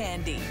Mama de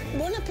Pandi.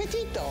 Buon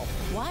appetito!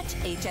 Watch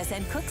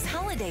HSN Cooks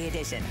Holiday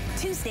Edition,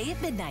 Tuesday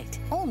at midnight,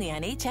 only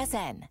on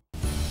HSN.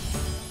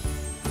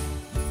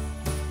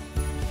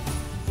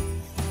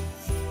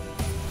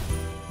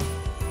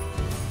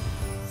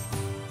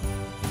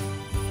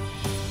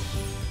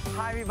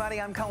 Hi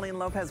everybody, I'm Colleen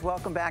Lopez.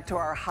 Welcome back to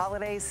our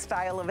holiday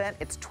style event.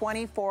 It's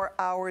 24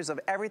 hours of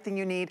everything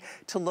you need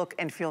to look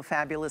and feel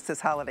fabulous this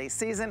holiday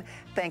season.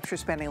 Thanks for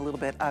spending a little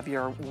bit of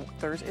your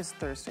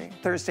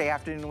Thursday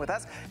afternoon with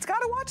us. It's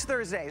Gotta Watch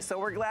Thursday, so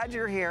we're glad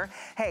you're here.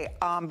 Hey,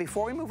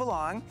 before we move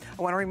along,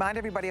 I want to remind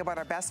everybody about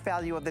our best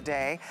value of the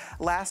day.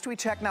 Last we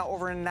checked, now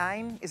over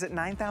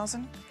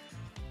 9,000?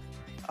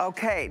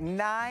 Okay,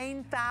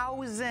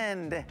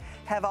 9,000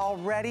 have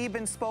already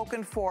been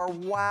spoken for.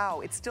 Wow,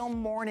 it's still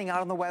morning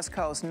out on the West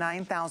Coast,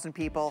 9,000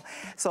 people.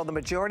 So the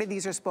majority of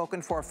these are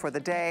spoken for the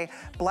day.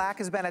 Black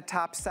has been a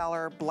top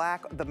seller.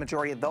 Black, the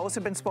majority of those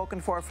have been spoken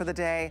for the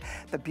day.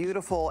 The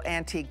beautiful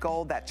antique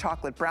gold, that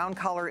chocolate brown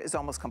color, is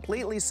almost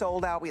completely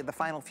sold out. We have the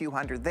final few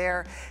hundred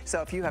there.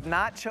 So if you have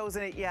not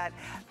chosen it yet,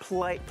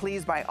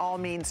 please by all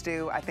means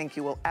do. I think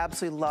you will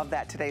absolutely love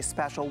that today's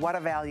special. What a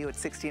value at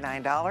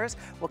 $69.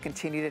 We'll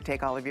continue to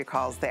take all of your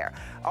calls there.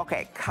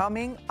 Okay,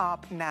 coming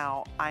up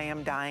now, I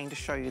am dying to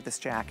show you this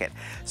jacket.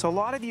 So a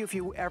lot of you, if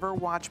you ever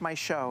watch my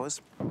shows,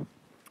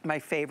 my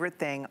favorite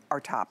thing are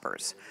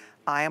toppers.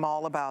 I am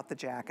all about the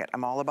jacket.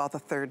 I'm all about the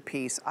third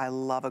piece. I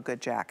love a good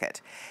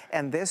jacket.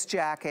 And this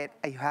jacket,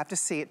 you have to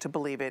see it to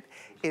believe it,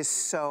 is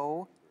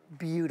so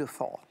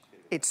beautiful.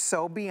 It's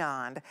so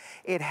beyond.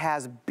 It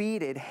has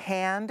beaded,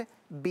 hand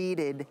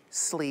beaded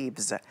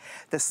sleeves.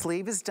 The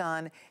sleeve is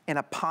done in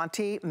a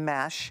Ponte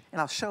mesh,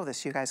 and I'll show this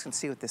so you guys can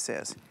see what this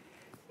is.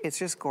 It's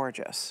just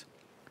gorgeous.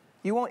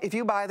 You won't, if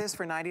you buy this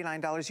for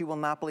 $99, you will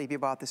not believe you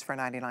bought this for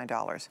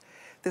 $99.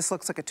 This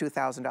looks like a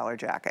 $2,000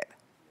 jacket.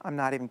 I'm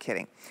not even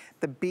kidding.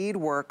 The bead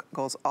work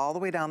goes all the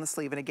way down the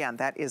sleeve, and again,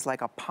 that is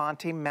like a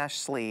Ponte mesh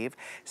sleeve,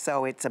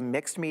 so it's a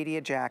mixed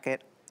media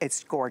jacket.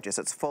 It's gorgeous.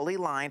 It's fully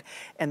lined.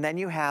 And then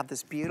you have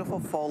this beautiful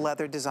faux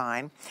leather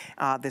design.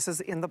 This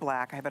is in the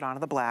black. I have it on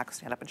in the black.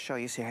 Stand up and show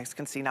you so you guys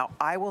can see. Now,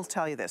 I will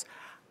tell you this.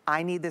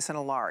 I need this in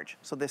a large.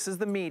 So this is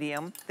the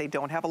medium. They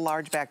don't have a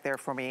large back there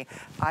for me.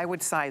 I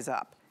would size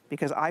up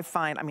because I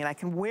find, I mean, I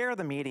can wear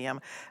the medium.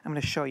 I'm gonna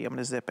show you, I'm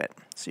gonna zip it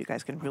so you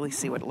guys can really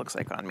see what it looks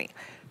like on me.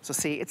 So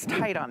see, it's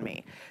tight on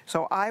me.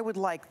 So I would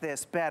like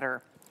this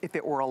better if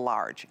it were a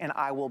large, and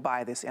I will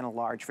buy this in a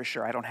large for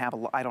sure. I don't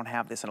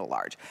have this in a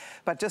large.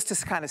 But just to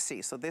kind of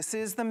see, so this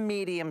is the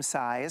medium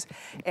size,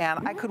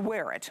 and I could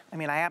wear it. I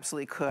mean, I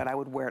absolutely could. I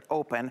would wear it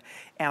open,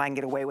 and I can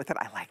get away with it.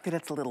 I like that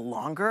it's a little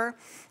longer.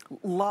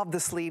 Love the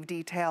sleeve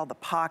detail, the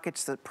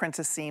pockets, the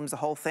princess seams, the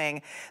whole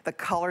thing. The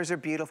colors are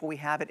beautiful. We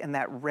have it in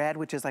that red,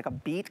 which is like a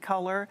beet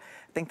color.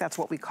 I think that's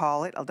what we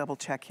call it. I'll double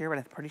check here, but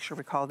I'm pretty sure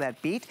we call that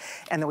beet.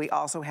 And then we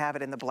also have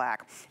it in the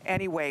black.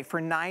 Anyway,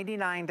 for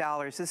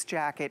 $99, this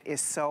jacket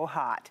is so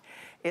hot.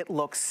 It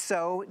looks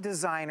so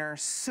designer,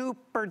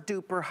 super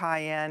duper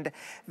high end,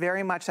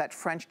 very much that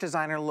French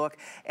designer look.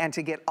 And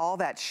to get all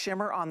that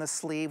shimmer on the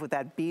sleeve with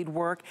that bead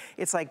work,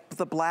 it's like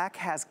the black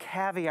has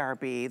caviar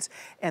beads,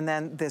 and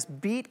then this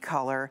beet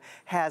color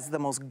has the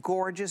most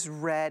gorgeous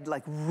red,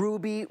 like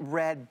ruby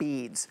red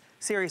beads.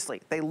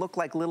 Seriously, they look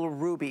like little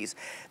rubies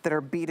that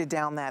are beaded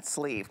down that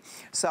sleeve.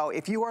 So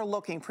if you are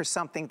looking for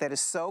something that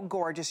is so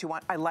gorgeous,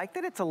 I like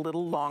that it's a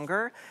little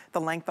longer.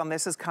 The length on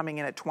this is coming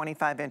in at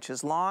 25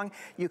 inches long.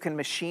 You can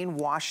machine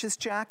wash this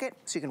jacket,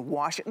 so you can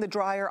wash it in the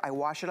dryer. I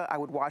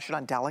would wash it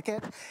on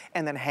delicate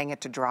and then hang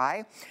it to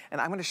dry. And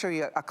I'm gonna show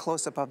you a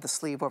close-up of the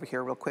sleeve over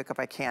here real quick if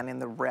I can in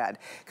the red,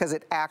 because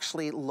it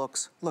actually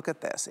looks, look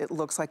at this, it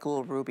looks like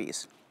little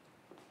rubies.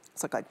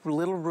 It's like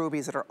little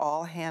rubies that are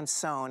all hand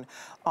sewn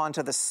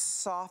onto the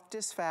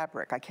softest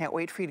fabric. I can't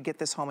wait for you to get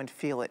this home and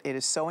feel it. It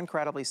is so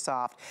incredibly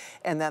soft.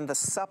 And then the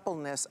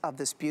suppleness of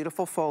this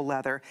beautiful faux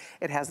leather.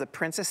 It has the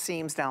princess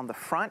seams down the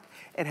front.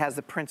 It has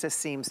the princess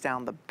seams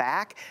down the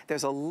back.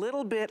 There's a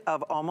little bit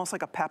of almost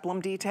like a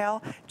peplum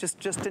detail,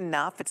 just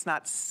enough. It's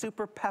not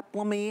super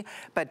peplumy,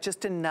 but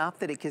just enough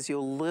that it gives you a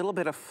little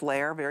bit of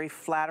flare, very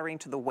flattering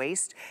to the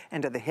waist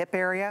and to the hip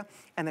area.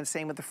 And then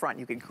same with the front.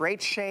 You get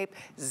great shape,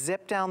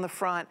 zip down the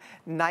front,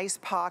 nice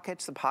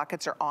pockets. The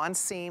pockets are on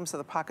seam, so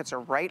the pockets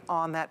are right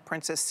on that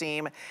princess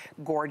seam.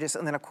 Gorgeous.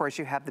 And then of course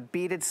you have the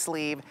beaded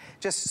sleeve,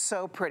 just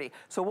so pretty.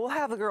 So we'll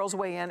have the girls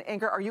weigh in.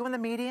 Ingrid, are you in the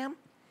medium?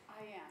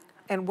 I am.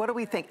 And what do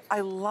we think?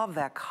 I love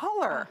that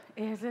color.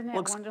 Isn't it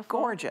Looks wonderful?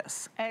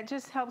 Gorgeous. It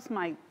just helps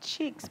my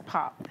cheeks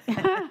pop.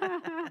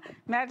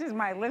 Matches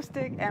my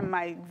lipstick and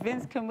my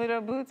Vince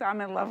Camuto boots.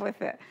 I'm in love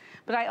with it.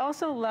 But I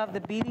also love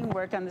the beading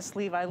work on the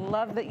sleeve. I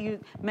love that you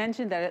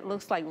mentioned that it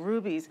looks like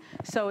rubies.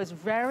 So it's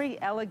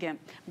very elegant.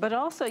 But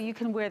also you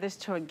can wear this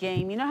to a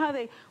game. You know how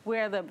they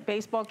wear the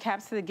baseball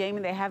caps to the game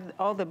and they have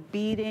all the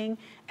beading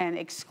and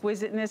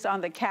exquisiteness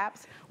on the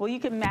caps? Well, you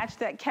can match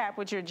that cap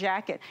with your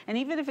jacket. And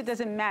even if it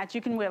doesn't match,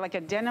 you can wear like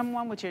a denim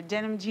one with your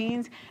denim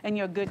jeans and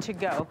you're good to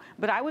go.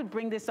 But I would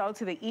bring this out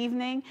to the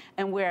evening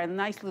and wear a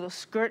nice little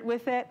skirt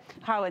with it,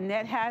 how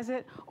Annette has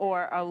it,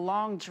 or a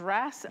long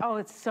dress. Oh,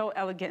 it's so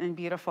elegant and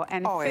beautiful.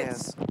 And Oh, it it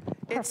fits. is.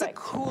 It's the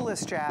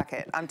coolest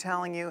jacket. I'm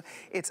telling you,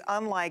 it's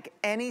unlike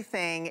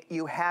anything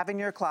you have in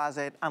your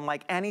closet,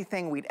 unlike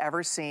anything we'd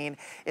ever seen.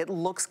 It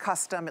looks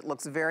custom, it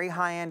looks very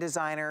high-end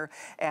designer,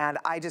 and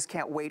I just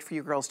can't wait for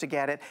you girls to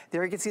get it.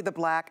 There you can see the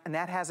black, and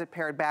that has it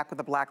paired back with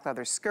a black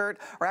leather skirt,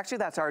 or actually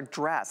that's our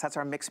dress, that's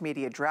our mixed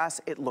media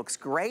dress. It looks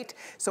great.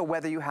 So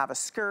whether you have a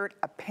skirt,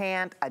 a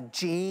pant, a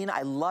jean,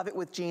 I love it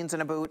with jeans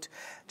and a boot,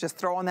 just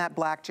throw on that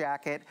black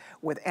jacket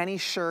with any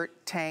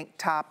shirt, tank,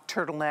 top,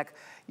 turtleneck,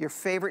 your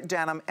favorite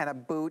denim and a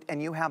boot,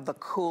 and you have the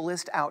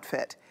coolest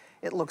outfit.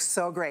 It looks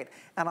so great.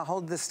 And I'll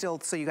hold this still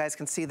so you guys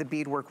can see the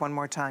beadwork one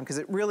more time, because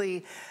it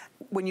really,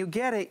 when you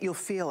get it, you'll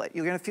feel it.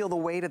 You're gonna feel the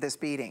weight of this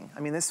beading. I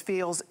mean, this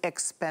feels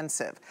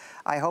expensive.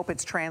 I hope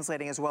it's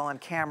translating as well on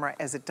camera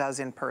as it does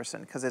in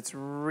person, because it's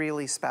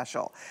really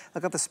special.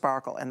 Look at the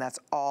sparkle, and that's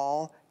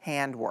all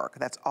handwork.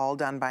 That's all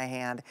done by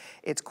hand.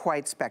 It's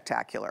quite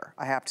spectacular,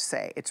 I have to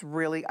say. It's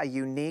really a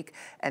unique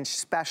and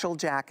special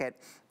jacket.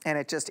 And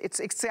it's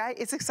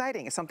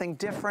exciting. It's something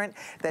different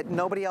that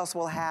nobody else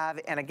will have.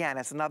 And again,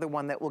 it's another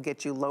one that will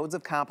get you loads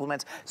of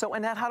compliments. So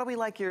Annette, how do we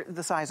like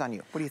the size on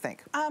you? What do you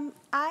think?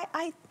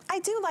 I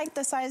do like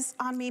the size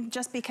on me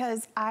just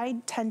because I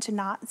tend to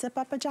not zip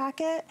up a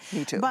jacket.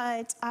 Me too.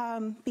 But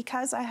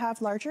because I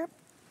have larger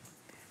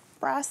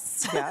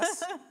breasts.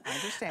 Yes, I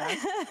understand.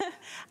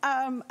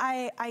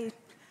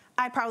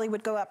 I probably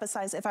would go up a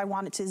size if I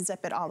wanted to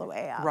zip it all the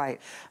way up. Right,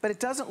 but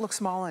it doesn't look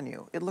small on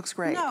you. It looks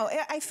great. No,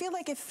 I feel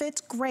like it fits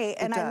great,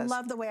 and I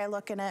love the way I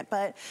look in it,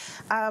 but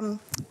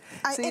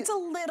it's a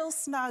little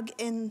snug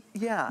in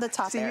the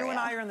top area. See, you and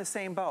I are in the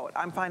same boat.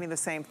 I'm finding the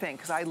same thing,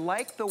 because I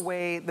like the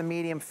way the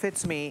medium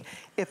fits me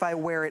if I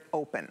wear it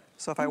open.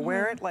 So if I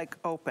wear it like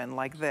open,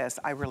 like this,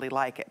 I really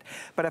like it.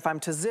 But if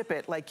I'm to zip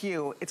it like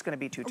you, it's gonna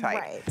be too tight.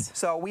 Right.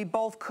 So we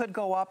both could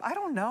go up. I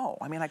don't know.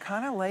 I mean, I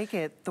kind of like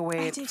it the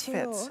way it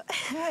fits.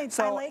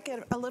 I like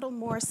it a little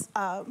more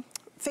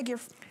figure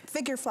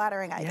figure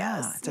flattering, I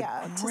guess. It's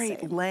a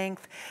great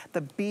length.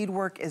 The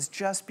beadwork is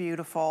just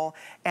beautiful.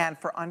 And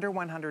for under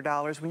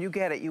 $100, when you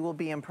get it, you will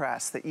be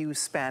impressed that you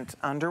spent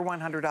under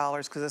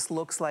 $100 because this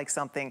looks like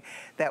something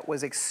that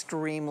was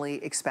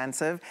extremely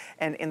expensive.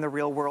 And in the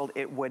real world,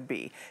 it would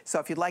be. So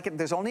if you'd like it,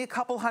 there's only a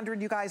couple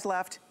hundred you guys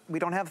left. We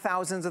don't have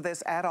thousands of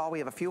this at all. We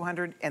have a few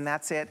hundred, and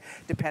that's it,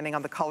 depending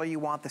on the color you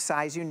want, the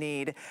size you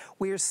need.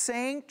 We are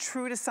saying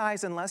true to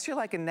size unless you're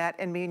like Annette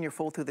and me and you're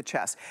full through the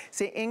chest.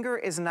 See, Inger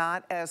is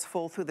not as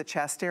full through the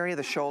chest area,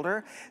 the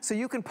shoulder, so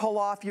you can pull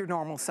off your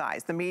normal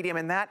size, the medium,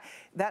 and that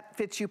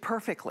fits you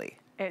perfectly.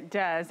 It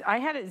does. I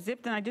had it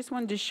zipped, and I just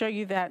wanted to show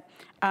you that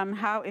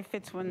how it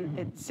fits when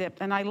it's zipped.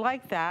 And I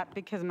like that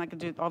because I'm not going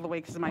to do it all the way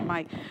because of my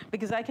mic,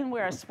 because I can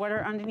wear a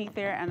sweater underneath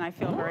there, and I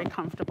feel very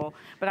comfortable.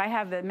 But I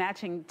have the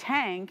matching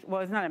tank.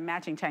 Well, it's not a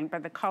matching tank,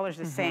 but the color's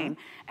the same.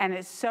 And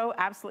it's so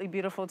absolutely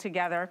beautiful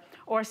together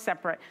or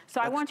separate.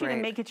 So I want you to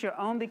make it your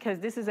own because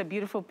this is a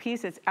beautiful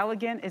piece. It's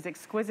elegant, it's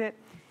exquisite,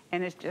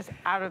 and it's just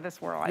out of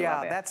this world. I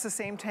love it. Yeah, that's the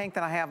same tank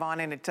that I have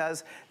on, and it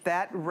does,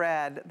 that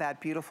red,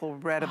 that beautiful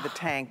red of the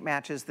tank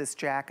matches this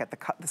jacket.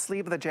 The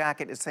sleeve of the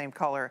jacket is the same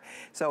color,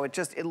 so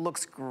it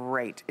looks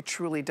great. It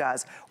truly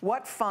does.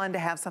 What fun to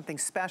have something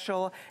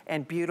special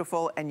and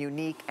beautiful and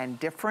unique and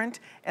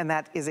different, and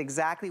that is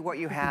exactly what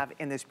you have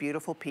in this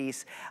beautiful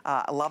piece.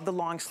 I love the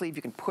long sleeve.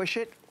 You can push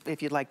it.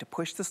 If you'd like to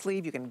push the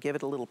sleeve, you can give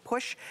it a little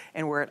push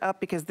and wear it up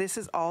because this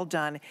is all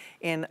done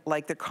in,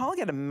 like, they're calling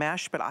it a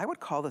mesh, but I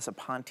would call this a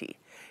ponte.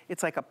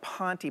 It's like a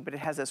ponte, but it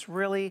has this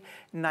really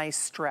nice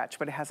stretch,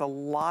 but it has a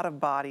lot of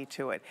body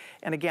to it.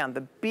 And again,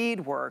 the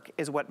beadwork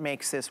is what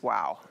makes this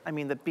wow. I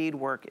mean, the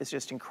beadwork is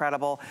just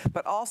incredible,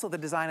 but also the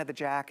design of the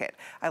jacket.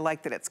 I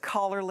like that it's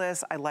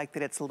colorless. I like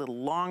that it's a little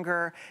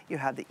longer. You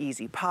have the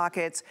easy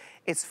pockets.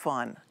 It's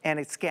fun. And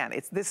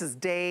this is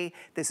day,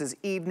 this is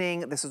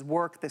evening, this is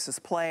work, this is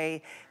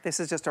play.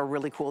 This is just a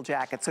really cool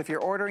jacket. So if you're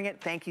ordering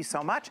it, thank you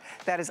so much.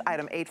 That is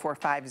item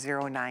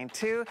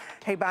 845092.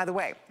 Hey, by the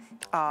way,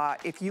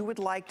 if you would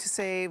like to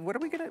save, what are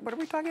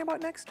we talking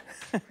about next?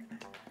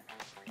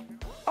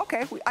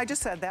 Okay, I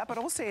just said that, but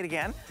I will say it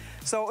again.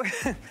 So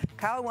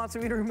Kyle wants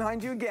me to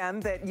remind you again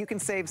that you can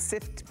save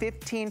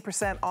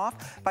 15%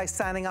 off by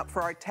signing up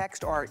for our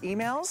text or our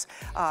emails.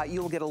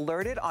 You will get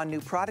alerted on new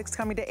products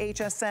coming to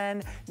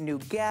HSN, new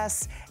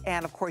guests,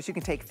 and of course you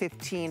can take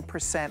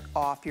 15%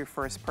 off your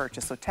first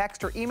purchase. So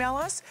text or email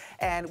us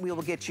and we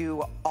will get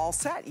you all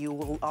set. You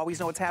will always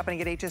know what's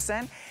happening at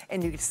HSN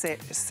and you can save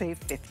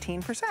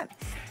 15%.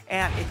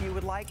 And if you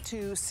would like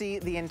to see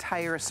the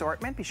entire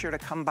assortment, be sure to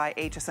come by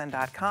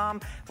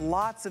hsn.com.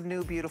 Lots of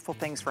new beautiful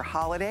things for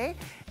holiday.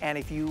 And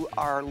if you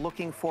are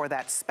looking for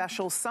that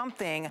special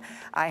something,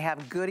 I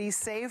have goodies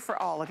saved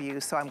for all of you.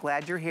 So I'm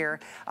glad you're here.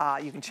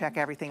 You can check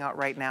everything out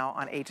right now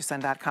on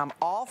hsn.com.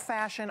 All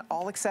fashion,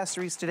 all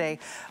accessories today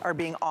are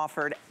being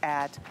offered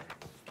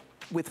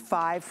with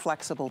 5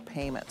 flexible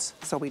payments.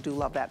 So we do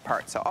love that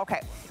part. So,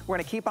 okay, we're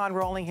gonna keep on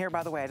rolling here.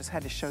 By the way, I just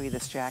had to show you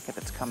this jacket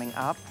that's coming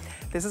up.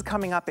 This is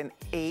coming up in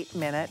 8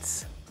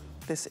 minutes.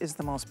 This is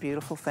the most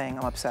beautiful thing.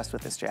 I'm obsessed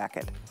with this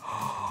jacket.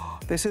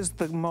 This is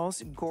the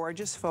most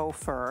gorgeous faux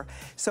fur.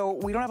 So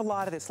we don't have a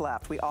lot of this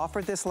left. We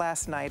offered this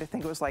last night. I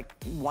think it was like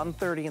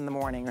 1:30 in the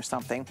morning or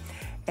something.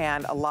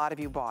 And a lot of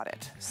you bought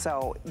it.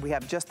 So we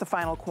have just the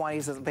final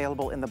quantities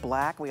available in the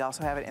black. We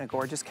also have it in a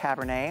gorgeous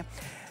Cabernet.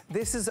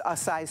 This is a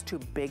size too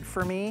big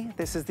for me.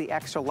 This is the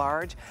extra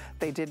large.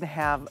 They didn't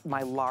have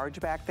my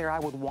large back there. I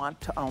would want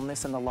to own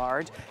this in the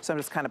large. So I'm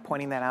just kind of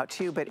pointing that out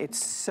to you, but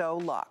it's so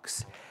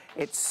luxe.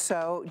 It's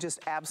so just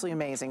absolutely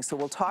amazing. So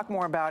we'll talk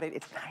more about it.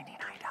 It's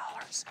 $99.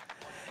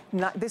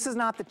 This is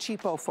not the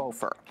cheapo faux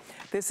fur.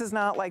 This is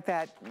not like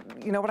that,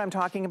 you know what I'm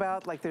talking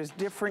about? Like there's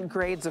different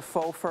grades of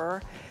faux fur.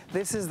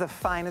 This is the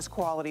finest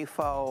quality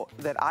faux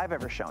that I've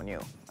ever shown you.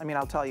 I mean,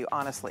 I'll tell you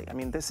honestly. I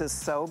mean, this is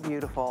so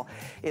beautiful.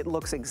 It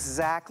looks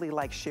exactly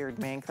like sheared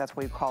mink. That's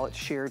why we call it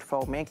sheared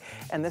faux mink.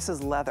 And this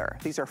is leather.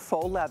 These are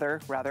faux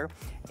leather, rather,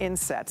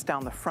 insets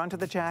down the front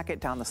of the jacket,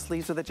 down the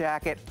sleeves of the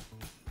jacket.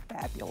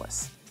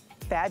 Fabulous.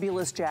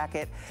 Fabulous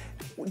jacket.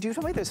 Do you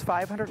tell me there's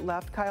 500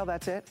 left, Kyle?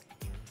 That's it?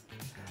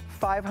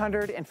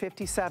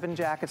 557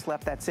 jackets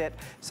left, that's it.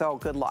 So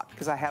good luck,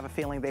 because I have a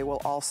feeling they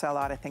will all sell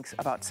out. I think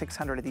about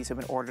 600 of these have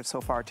been ordered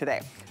so far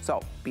today.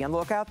 So be on the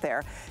lookout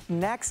there.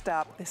 Next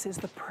up, this is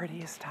the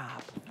prettiest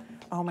top.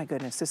 Oh my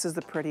goodness, this is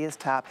the prettiest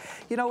top.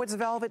 You know, it's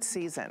velvet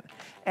season.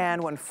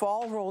 And when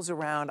fall rolls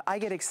around, I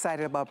get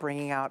excited about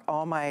bringing out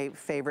all my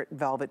favorite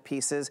velvet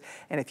pieces.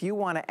 And if you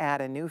want to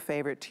add a new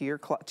favorite to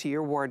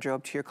your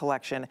wardrobe, to your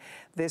collection,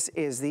 this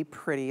is the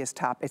prettiest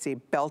top. It's a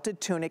belted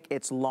tunic,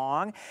 it's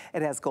long.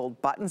 It has gold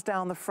buttons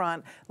down the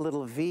front,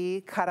 little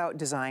V cutout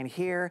design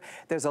here.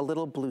 There's a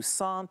little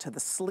blouson to the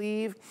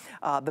sleeve.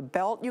 The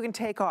belt you can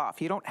take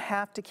off. You don't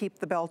have to keep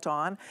the belt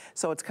on,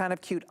 so it's kind of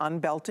cute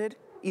unbelted.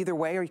 Either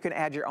way, or you can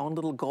add your own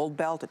little gold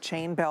belt, a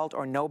chain belt,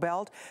 or no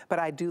belt. But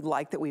I do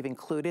like that we've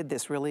included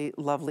this really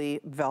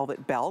lovely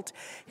velvet belt.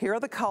 Here are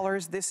the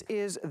colors. This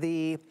is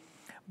the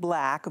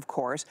black, of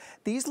course.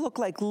 These look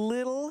like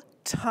little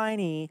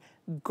tiny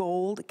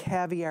gold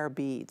caviar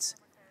beads.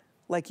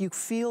 Like you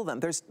feel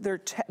them.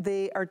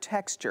 They are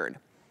textured.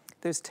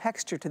 There's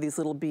texture to these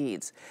little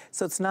beads.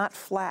 So it's not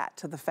flat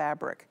to the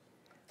fabric,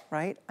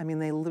 right? I mean,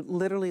 they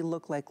literally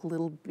look like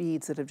little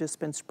beads that have just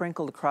been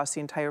sprinkled across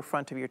the entire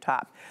front of your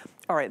top.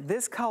 All right,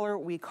 this color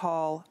we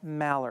call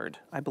mallard,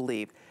 I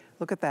believe.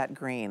 Look at that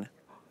green.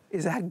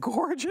 Is that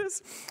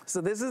gorgeous?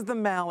 So this is the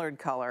mallard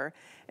color,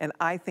 and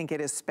I think it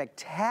is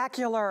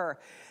spectacular.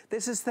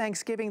 This is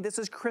Thanksgiving, this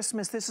is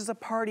Christmas, this is a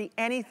party,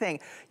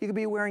 anything. You could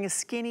be wearing a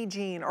skinny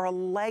jean or a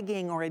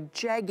legging or a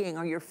jegging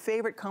or your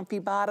favorite comfy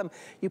bottom.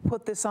 You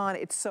put this on,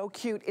 it's so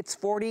cute. It's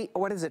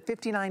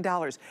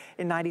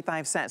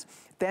 $59.95.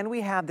 Then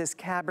we have this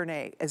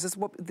Cabernet. Is this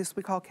what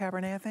we call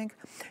Cabernet, I think?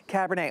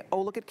 Cabernet.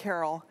 Oh, look at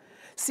Carol.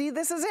 See,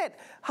 this is it,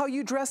 how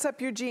you dress up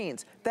your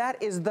jeans.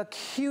 That is the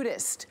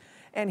cutest.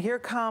 And here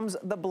comes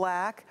the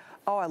black.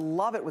 Oh, I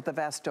love it with the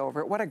vest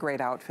over it. What a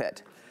great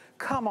outfit.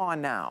 Come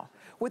on now.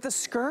 With a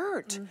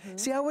skirt.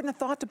 See, I wouldn't have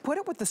thought to put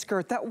it with the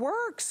skirt. That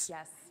works.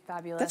 Yes,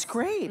 fabulous. That's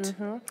great.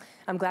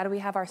 I'm glad we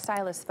have our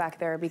stylists back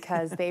there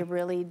because they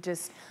really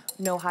just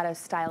know how to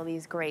style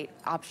these great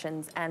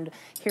options. And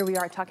here we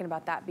are talking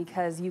about that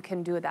because you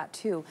can do that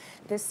too.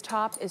 This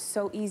top is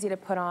so easy to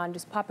put on.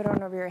 Just pop it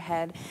on over your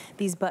head.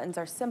 These buttons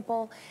are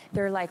simple.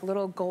 They're like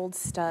little gold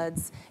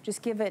studs.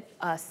 Just give it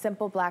a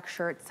simple black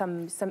shirt,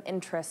 some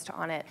interest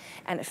on it,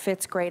 and it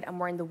fits great. I'm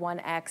wearing the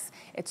 1X.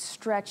 It's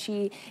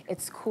stretchy.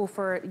 It's cool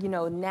for, you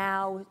know,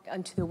 now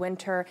into the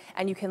winter,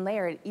 and you can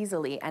layer it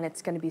easily, and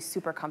it's going to be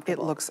super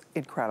comfortable. It looks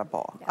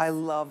incredible. Yes. I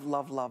love,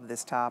 love, love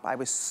this top. I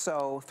was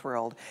so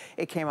thrilled.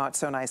 It came out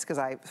so nice because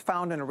I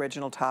found an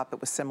original top that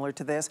was similar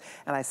to this,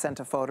 and I sent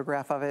a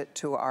photograph of it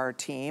to our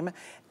team,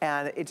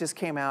 and it just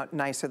came out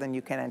nicer than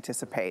you can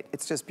anticipate.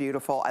 It's just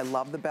beautiful. I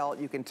love the belt.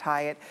 You can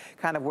tie it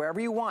kind of wherever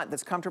you want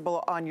that's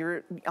comfortable on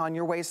your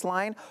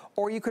waistline,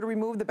 or you could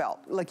remove the belt.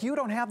 Like, you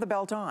don't have the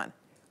belt on,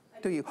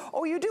 do you?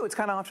 Oh, you do. It's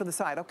kind of off to the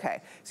side.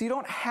 Okay. So you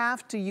don't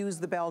have to use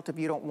the belt if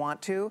you don't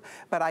want to,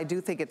 but I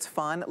do think it's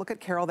fun. Look at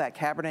Carol, that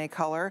Cabernet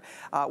color.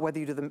 Whether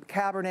you do the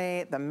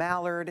Cabernet, the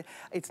mallard,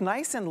 it's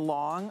nice and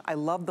long. I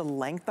love the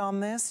length on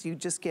this. You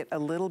just get a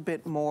little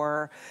bit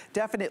more,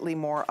 definitely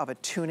more of a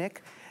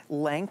tunic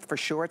length for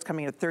sure. It's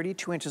coming at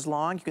 32 inches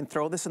long. You can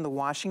throw this in the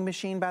washing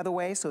machine, by the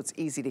way, so it's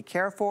easy to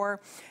care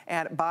for.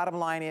 And bottom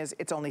line is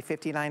it's only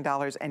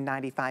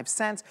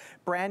 $59.95.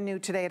 Brand new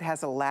today. It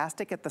has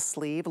elastic at the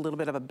sleeve, a little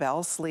bit of a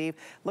bell sleeve.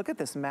 Look at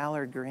this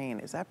mallard green.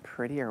 Is that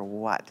pretty or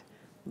what?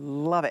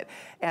 Love it.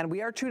 And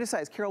we are true to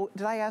size. Carol,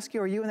 did I ask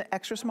you, are you in the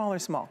extra small or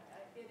small?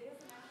 It is an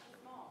extra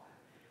small.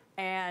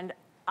 And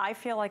I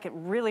feel like it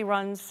really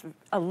runs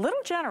a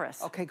little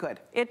generous. Okay, good.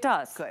 It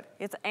does. Good.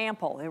 It's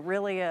ample. It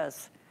really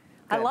is.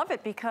 Good. I love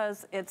it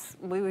because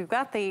we've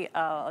got the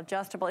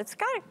adjustable. It's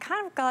got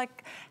kind of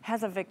like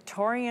has a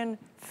Victorian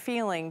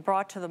feeling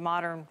brought to the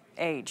modern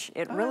age.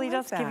 It really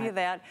does give you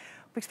that,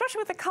 especially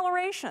with the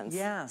colorations.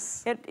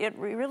 Yes. It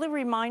really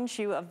reminds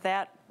you of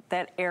that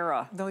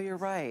era. No, you're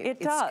right.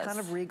 It does. It's kind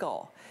of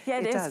regal. Yeah,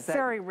 it is does.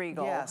 very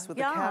regal. Yes, with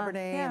the Cabernet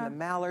and the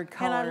mallard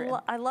color. And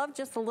I love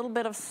just a little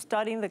bit of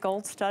studding, the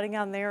gold studding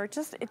on there.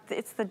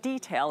 It's the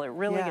detail, it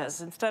really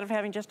is. Instead of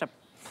having just a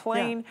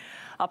plain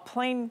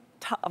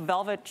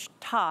velvet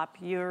top,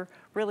 you're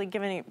really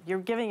giving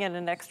it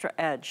an extra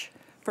edge.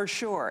 For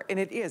sure, and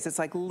it is. It's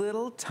like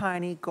little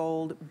tiny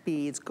gold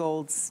beads,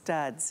 gold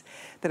studs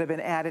that have been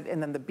added, and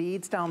then the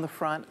beads down the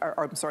front, or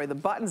I'm sorry, the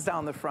buttons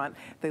down the front,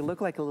 they look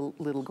like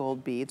little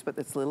gold beads, but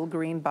it's little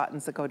green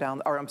buttons that go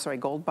down, or I'm sorry,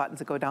 gold buttons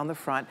that go down the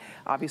front.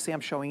 Obviously,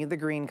 I'm showing you the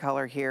green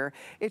color here.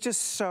 It's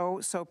just so,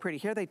 so pretty.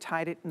 Here they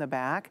tied it in the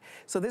back.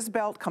 So this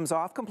belt comes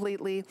off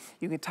completely.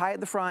 You can tie it at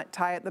the front,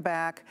 tie it at the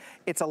back.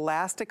 It's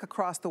elastic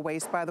across the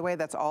waist, by the way.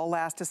 That's all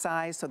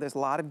elasticized, so there's a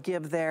lot of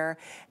give there.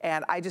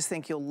 And I just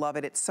think you'll love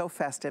it. It's so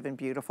festive and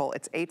beautiful.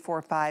 It's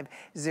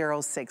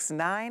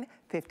 845-069,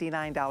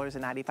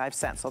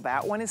 $59.95. So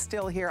that one is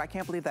still here. I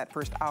can't believe that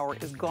first hour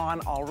is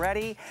gone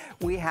already.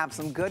 We have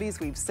some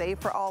goodies we've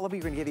saved for all of you.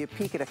 We're going to give you a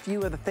peek at a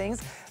few of the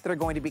things that are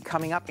going to be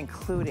coming up,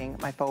 including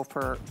my faux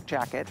fur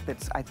jacket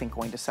that's, I think,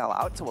 going to sell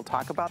out. So we'll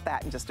talk about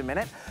that in just a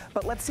minute.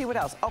 But let's see what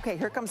else. Okay,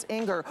 here comes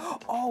Inger.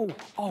 Oh,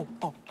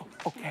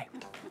 okay.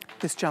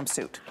 This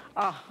jumpsuit.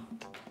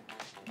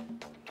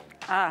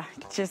 I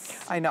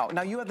know.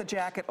 Now you have the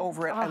jacket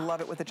over it. I love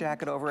it with the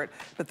jacket over it.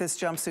 But this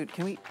jumpsuit,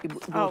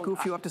 we'll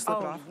goof you up to slip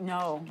it off?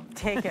 No,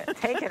 take it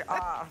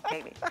off,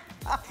 baby.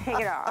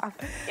 Take it off.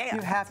 Yeah. You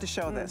have to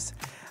show this.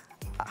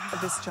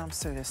 This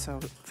jumpsuit is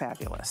so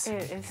fabulous.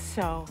 It is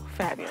so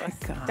fabulous.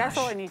 Oh my gosh. That's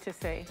all I need to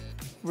say.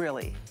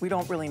 Really, we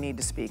don't really need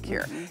to speak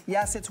here.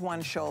 Yes, it's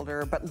one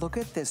shoulder, but look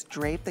at this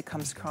drape that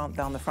comes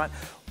down the front.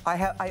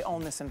 I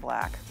own this in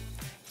black,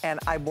 and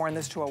I've worn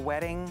this to a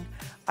wedding.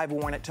 I've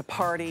worn it to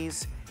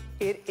parties.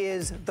 It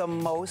is the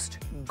most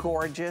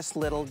gorgeous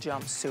little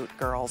jumpsuit,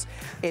 girls.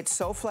 It's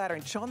so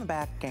flattering. Show on the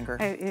back, Ginger.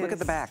 Look at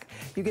the back.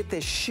 You get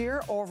this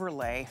sheer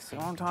overlay. See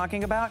what I'm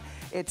talking about?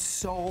 It's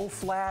so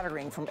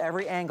flattering from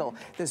every angle.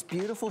 This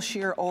beautiful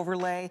sheer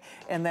overlay.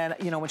 And then,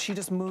 you know, when she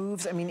just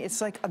moves, I mean, it's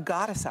like a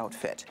goddess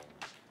outfit.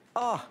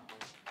 Oh,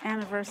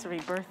 anniversary,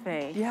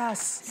 birthday.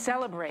 Yes.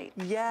 Celebrate.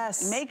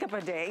 Yes. Make up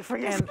a day for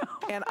yourself.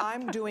 And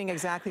I'm doing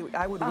exactly,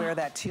 I would wear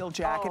that teal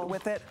jacket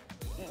with it.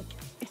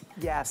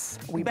 Yes,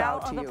 we bow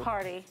to you. Belle of the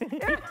party.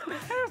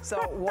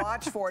 So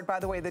watch for it. By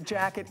the way, the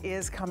jacket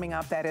is coming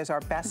up. That is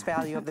our best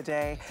value of the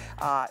day.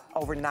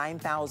 Over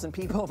 9,000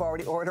 people have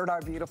already ordered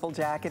our beautiful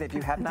jacket. If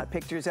you have not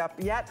picked yours up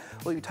yet,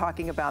 we'll be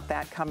talking about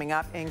that coming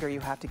up. Inger, you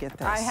have to get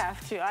this. I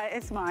have to.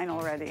 It's mine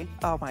already.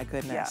 Oh my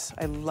goodness.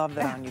 Yeah. I love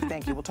that on you.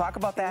 Thank you. We'll talk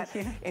about that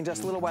in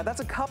just a little while.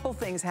 That's a couple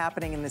things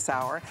happening in this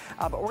hour.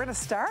 But we're going to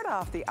start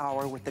off the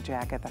hour with the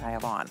jacket that I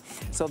have on.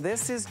 So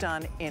this is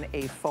done in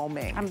a faux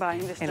mink. I'm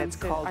buying this. And it's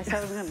called... I said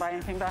I was going to buy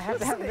anything, but I have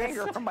to have this.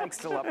 Her mic's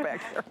still up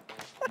back here.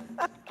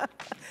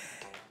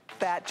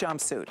 That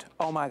jumpsuit.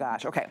 Oh my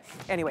gosh. Okay.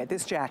 Anyway,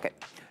 this jacket.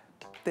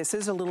 This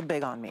is a little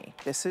big on me.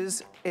 This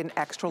is an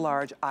extra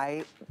large.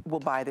 I will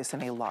buy this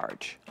in a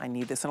large. I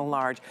need this in a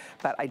large,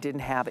 but I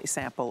didn't have a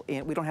sample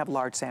in. We don't have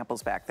large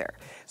samples back there.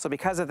 So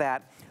because of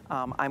that,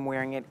 I'm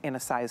wearing it in a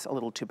size a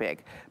little too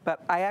big.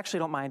 But I actually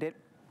don't mind it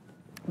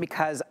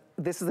because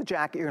this is the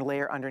jacket you're gonna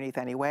layer underneath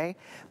anyway.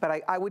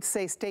 But I would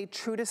say stay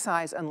true to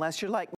size unless you're like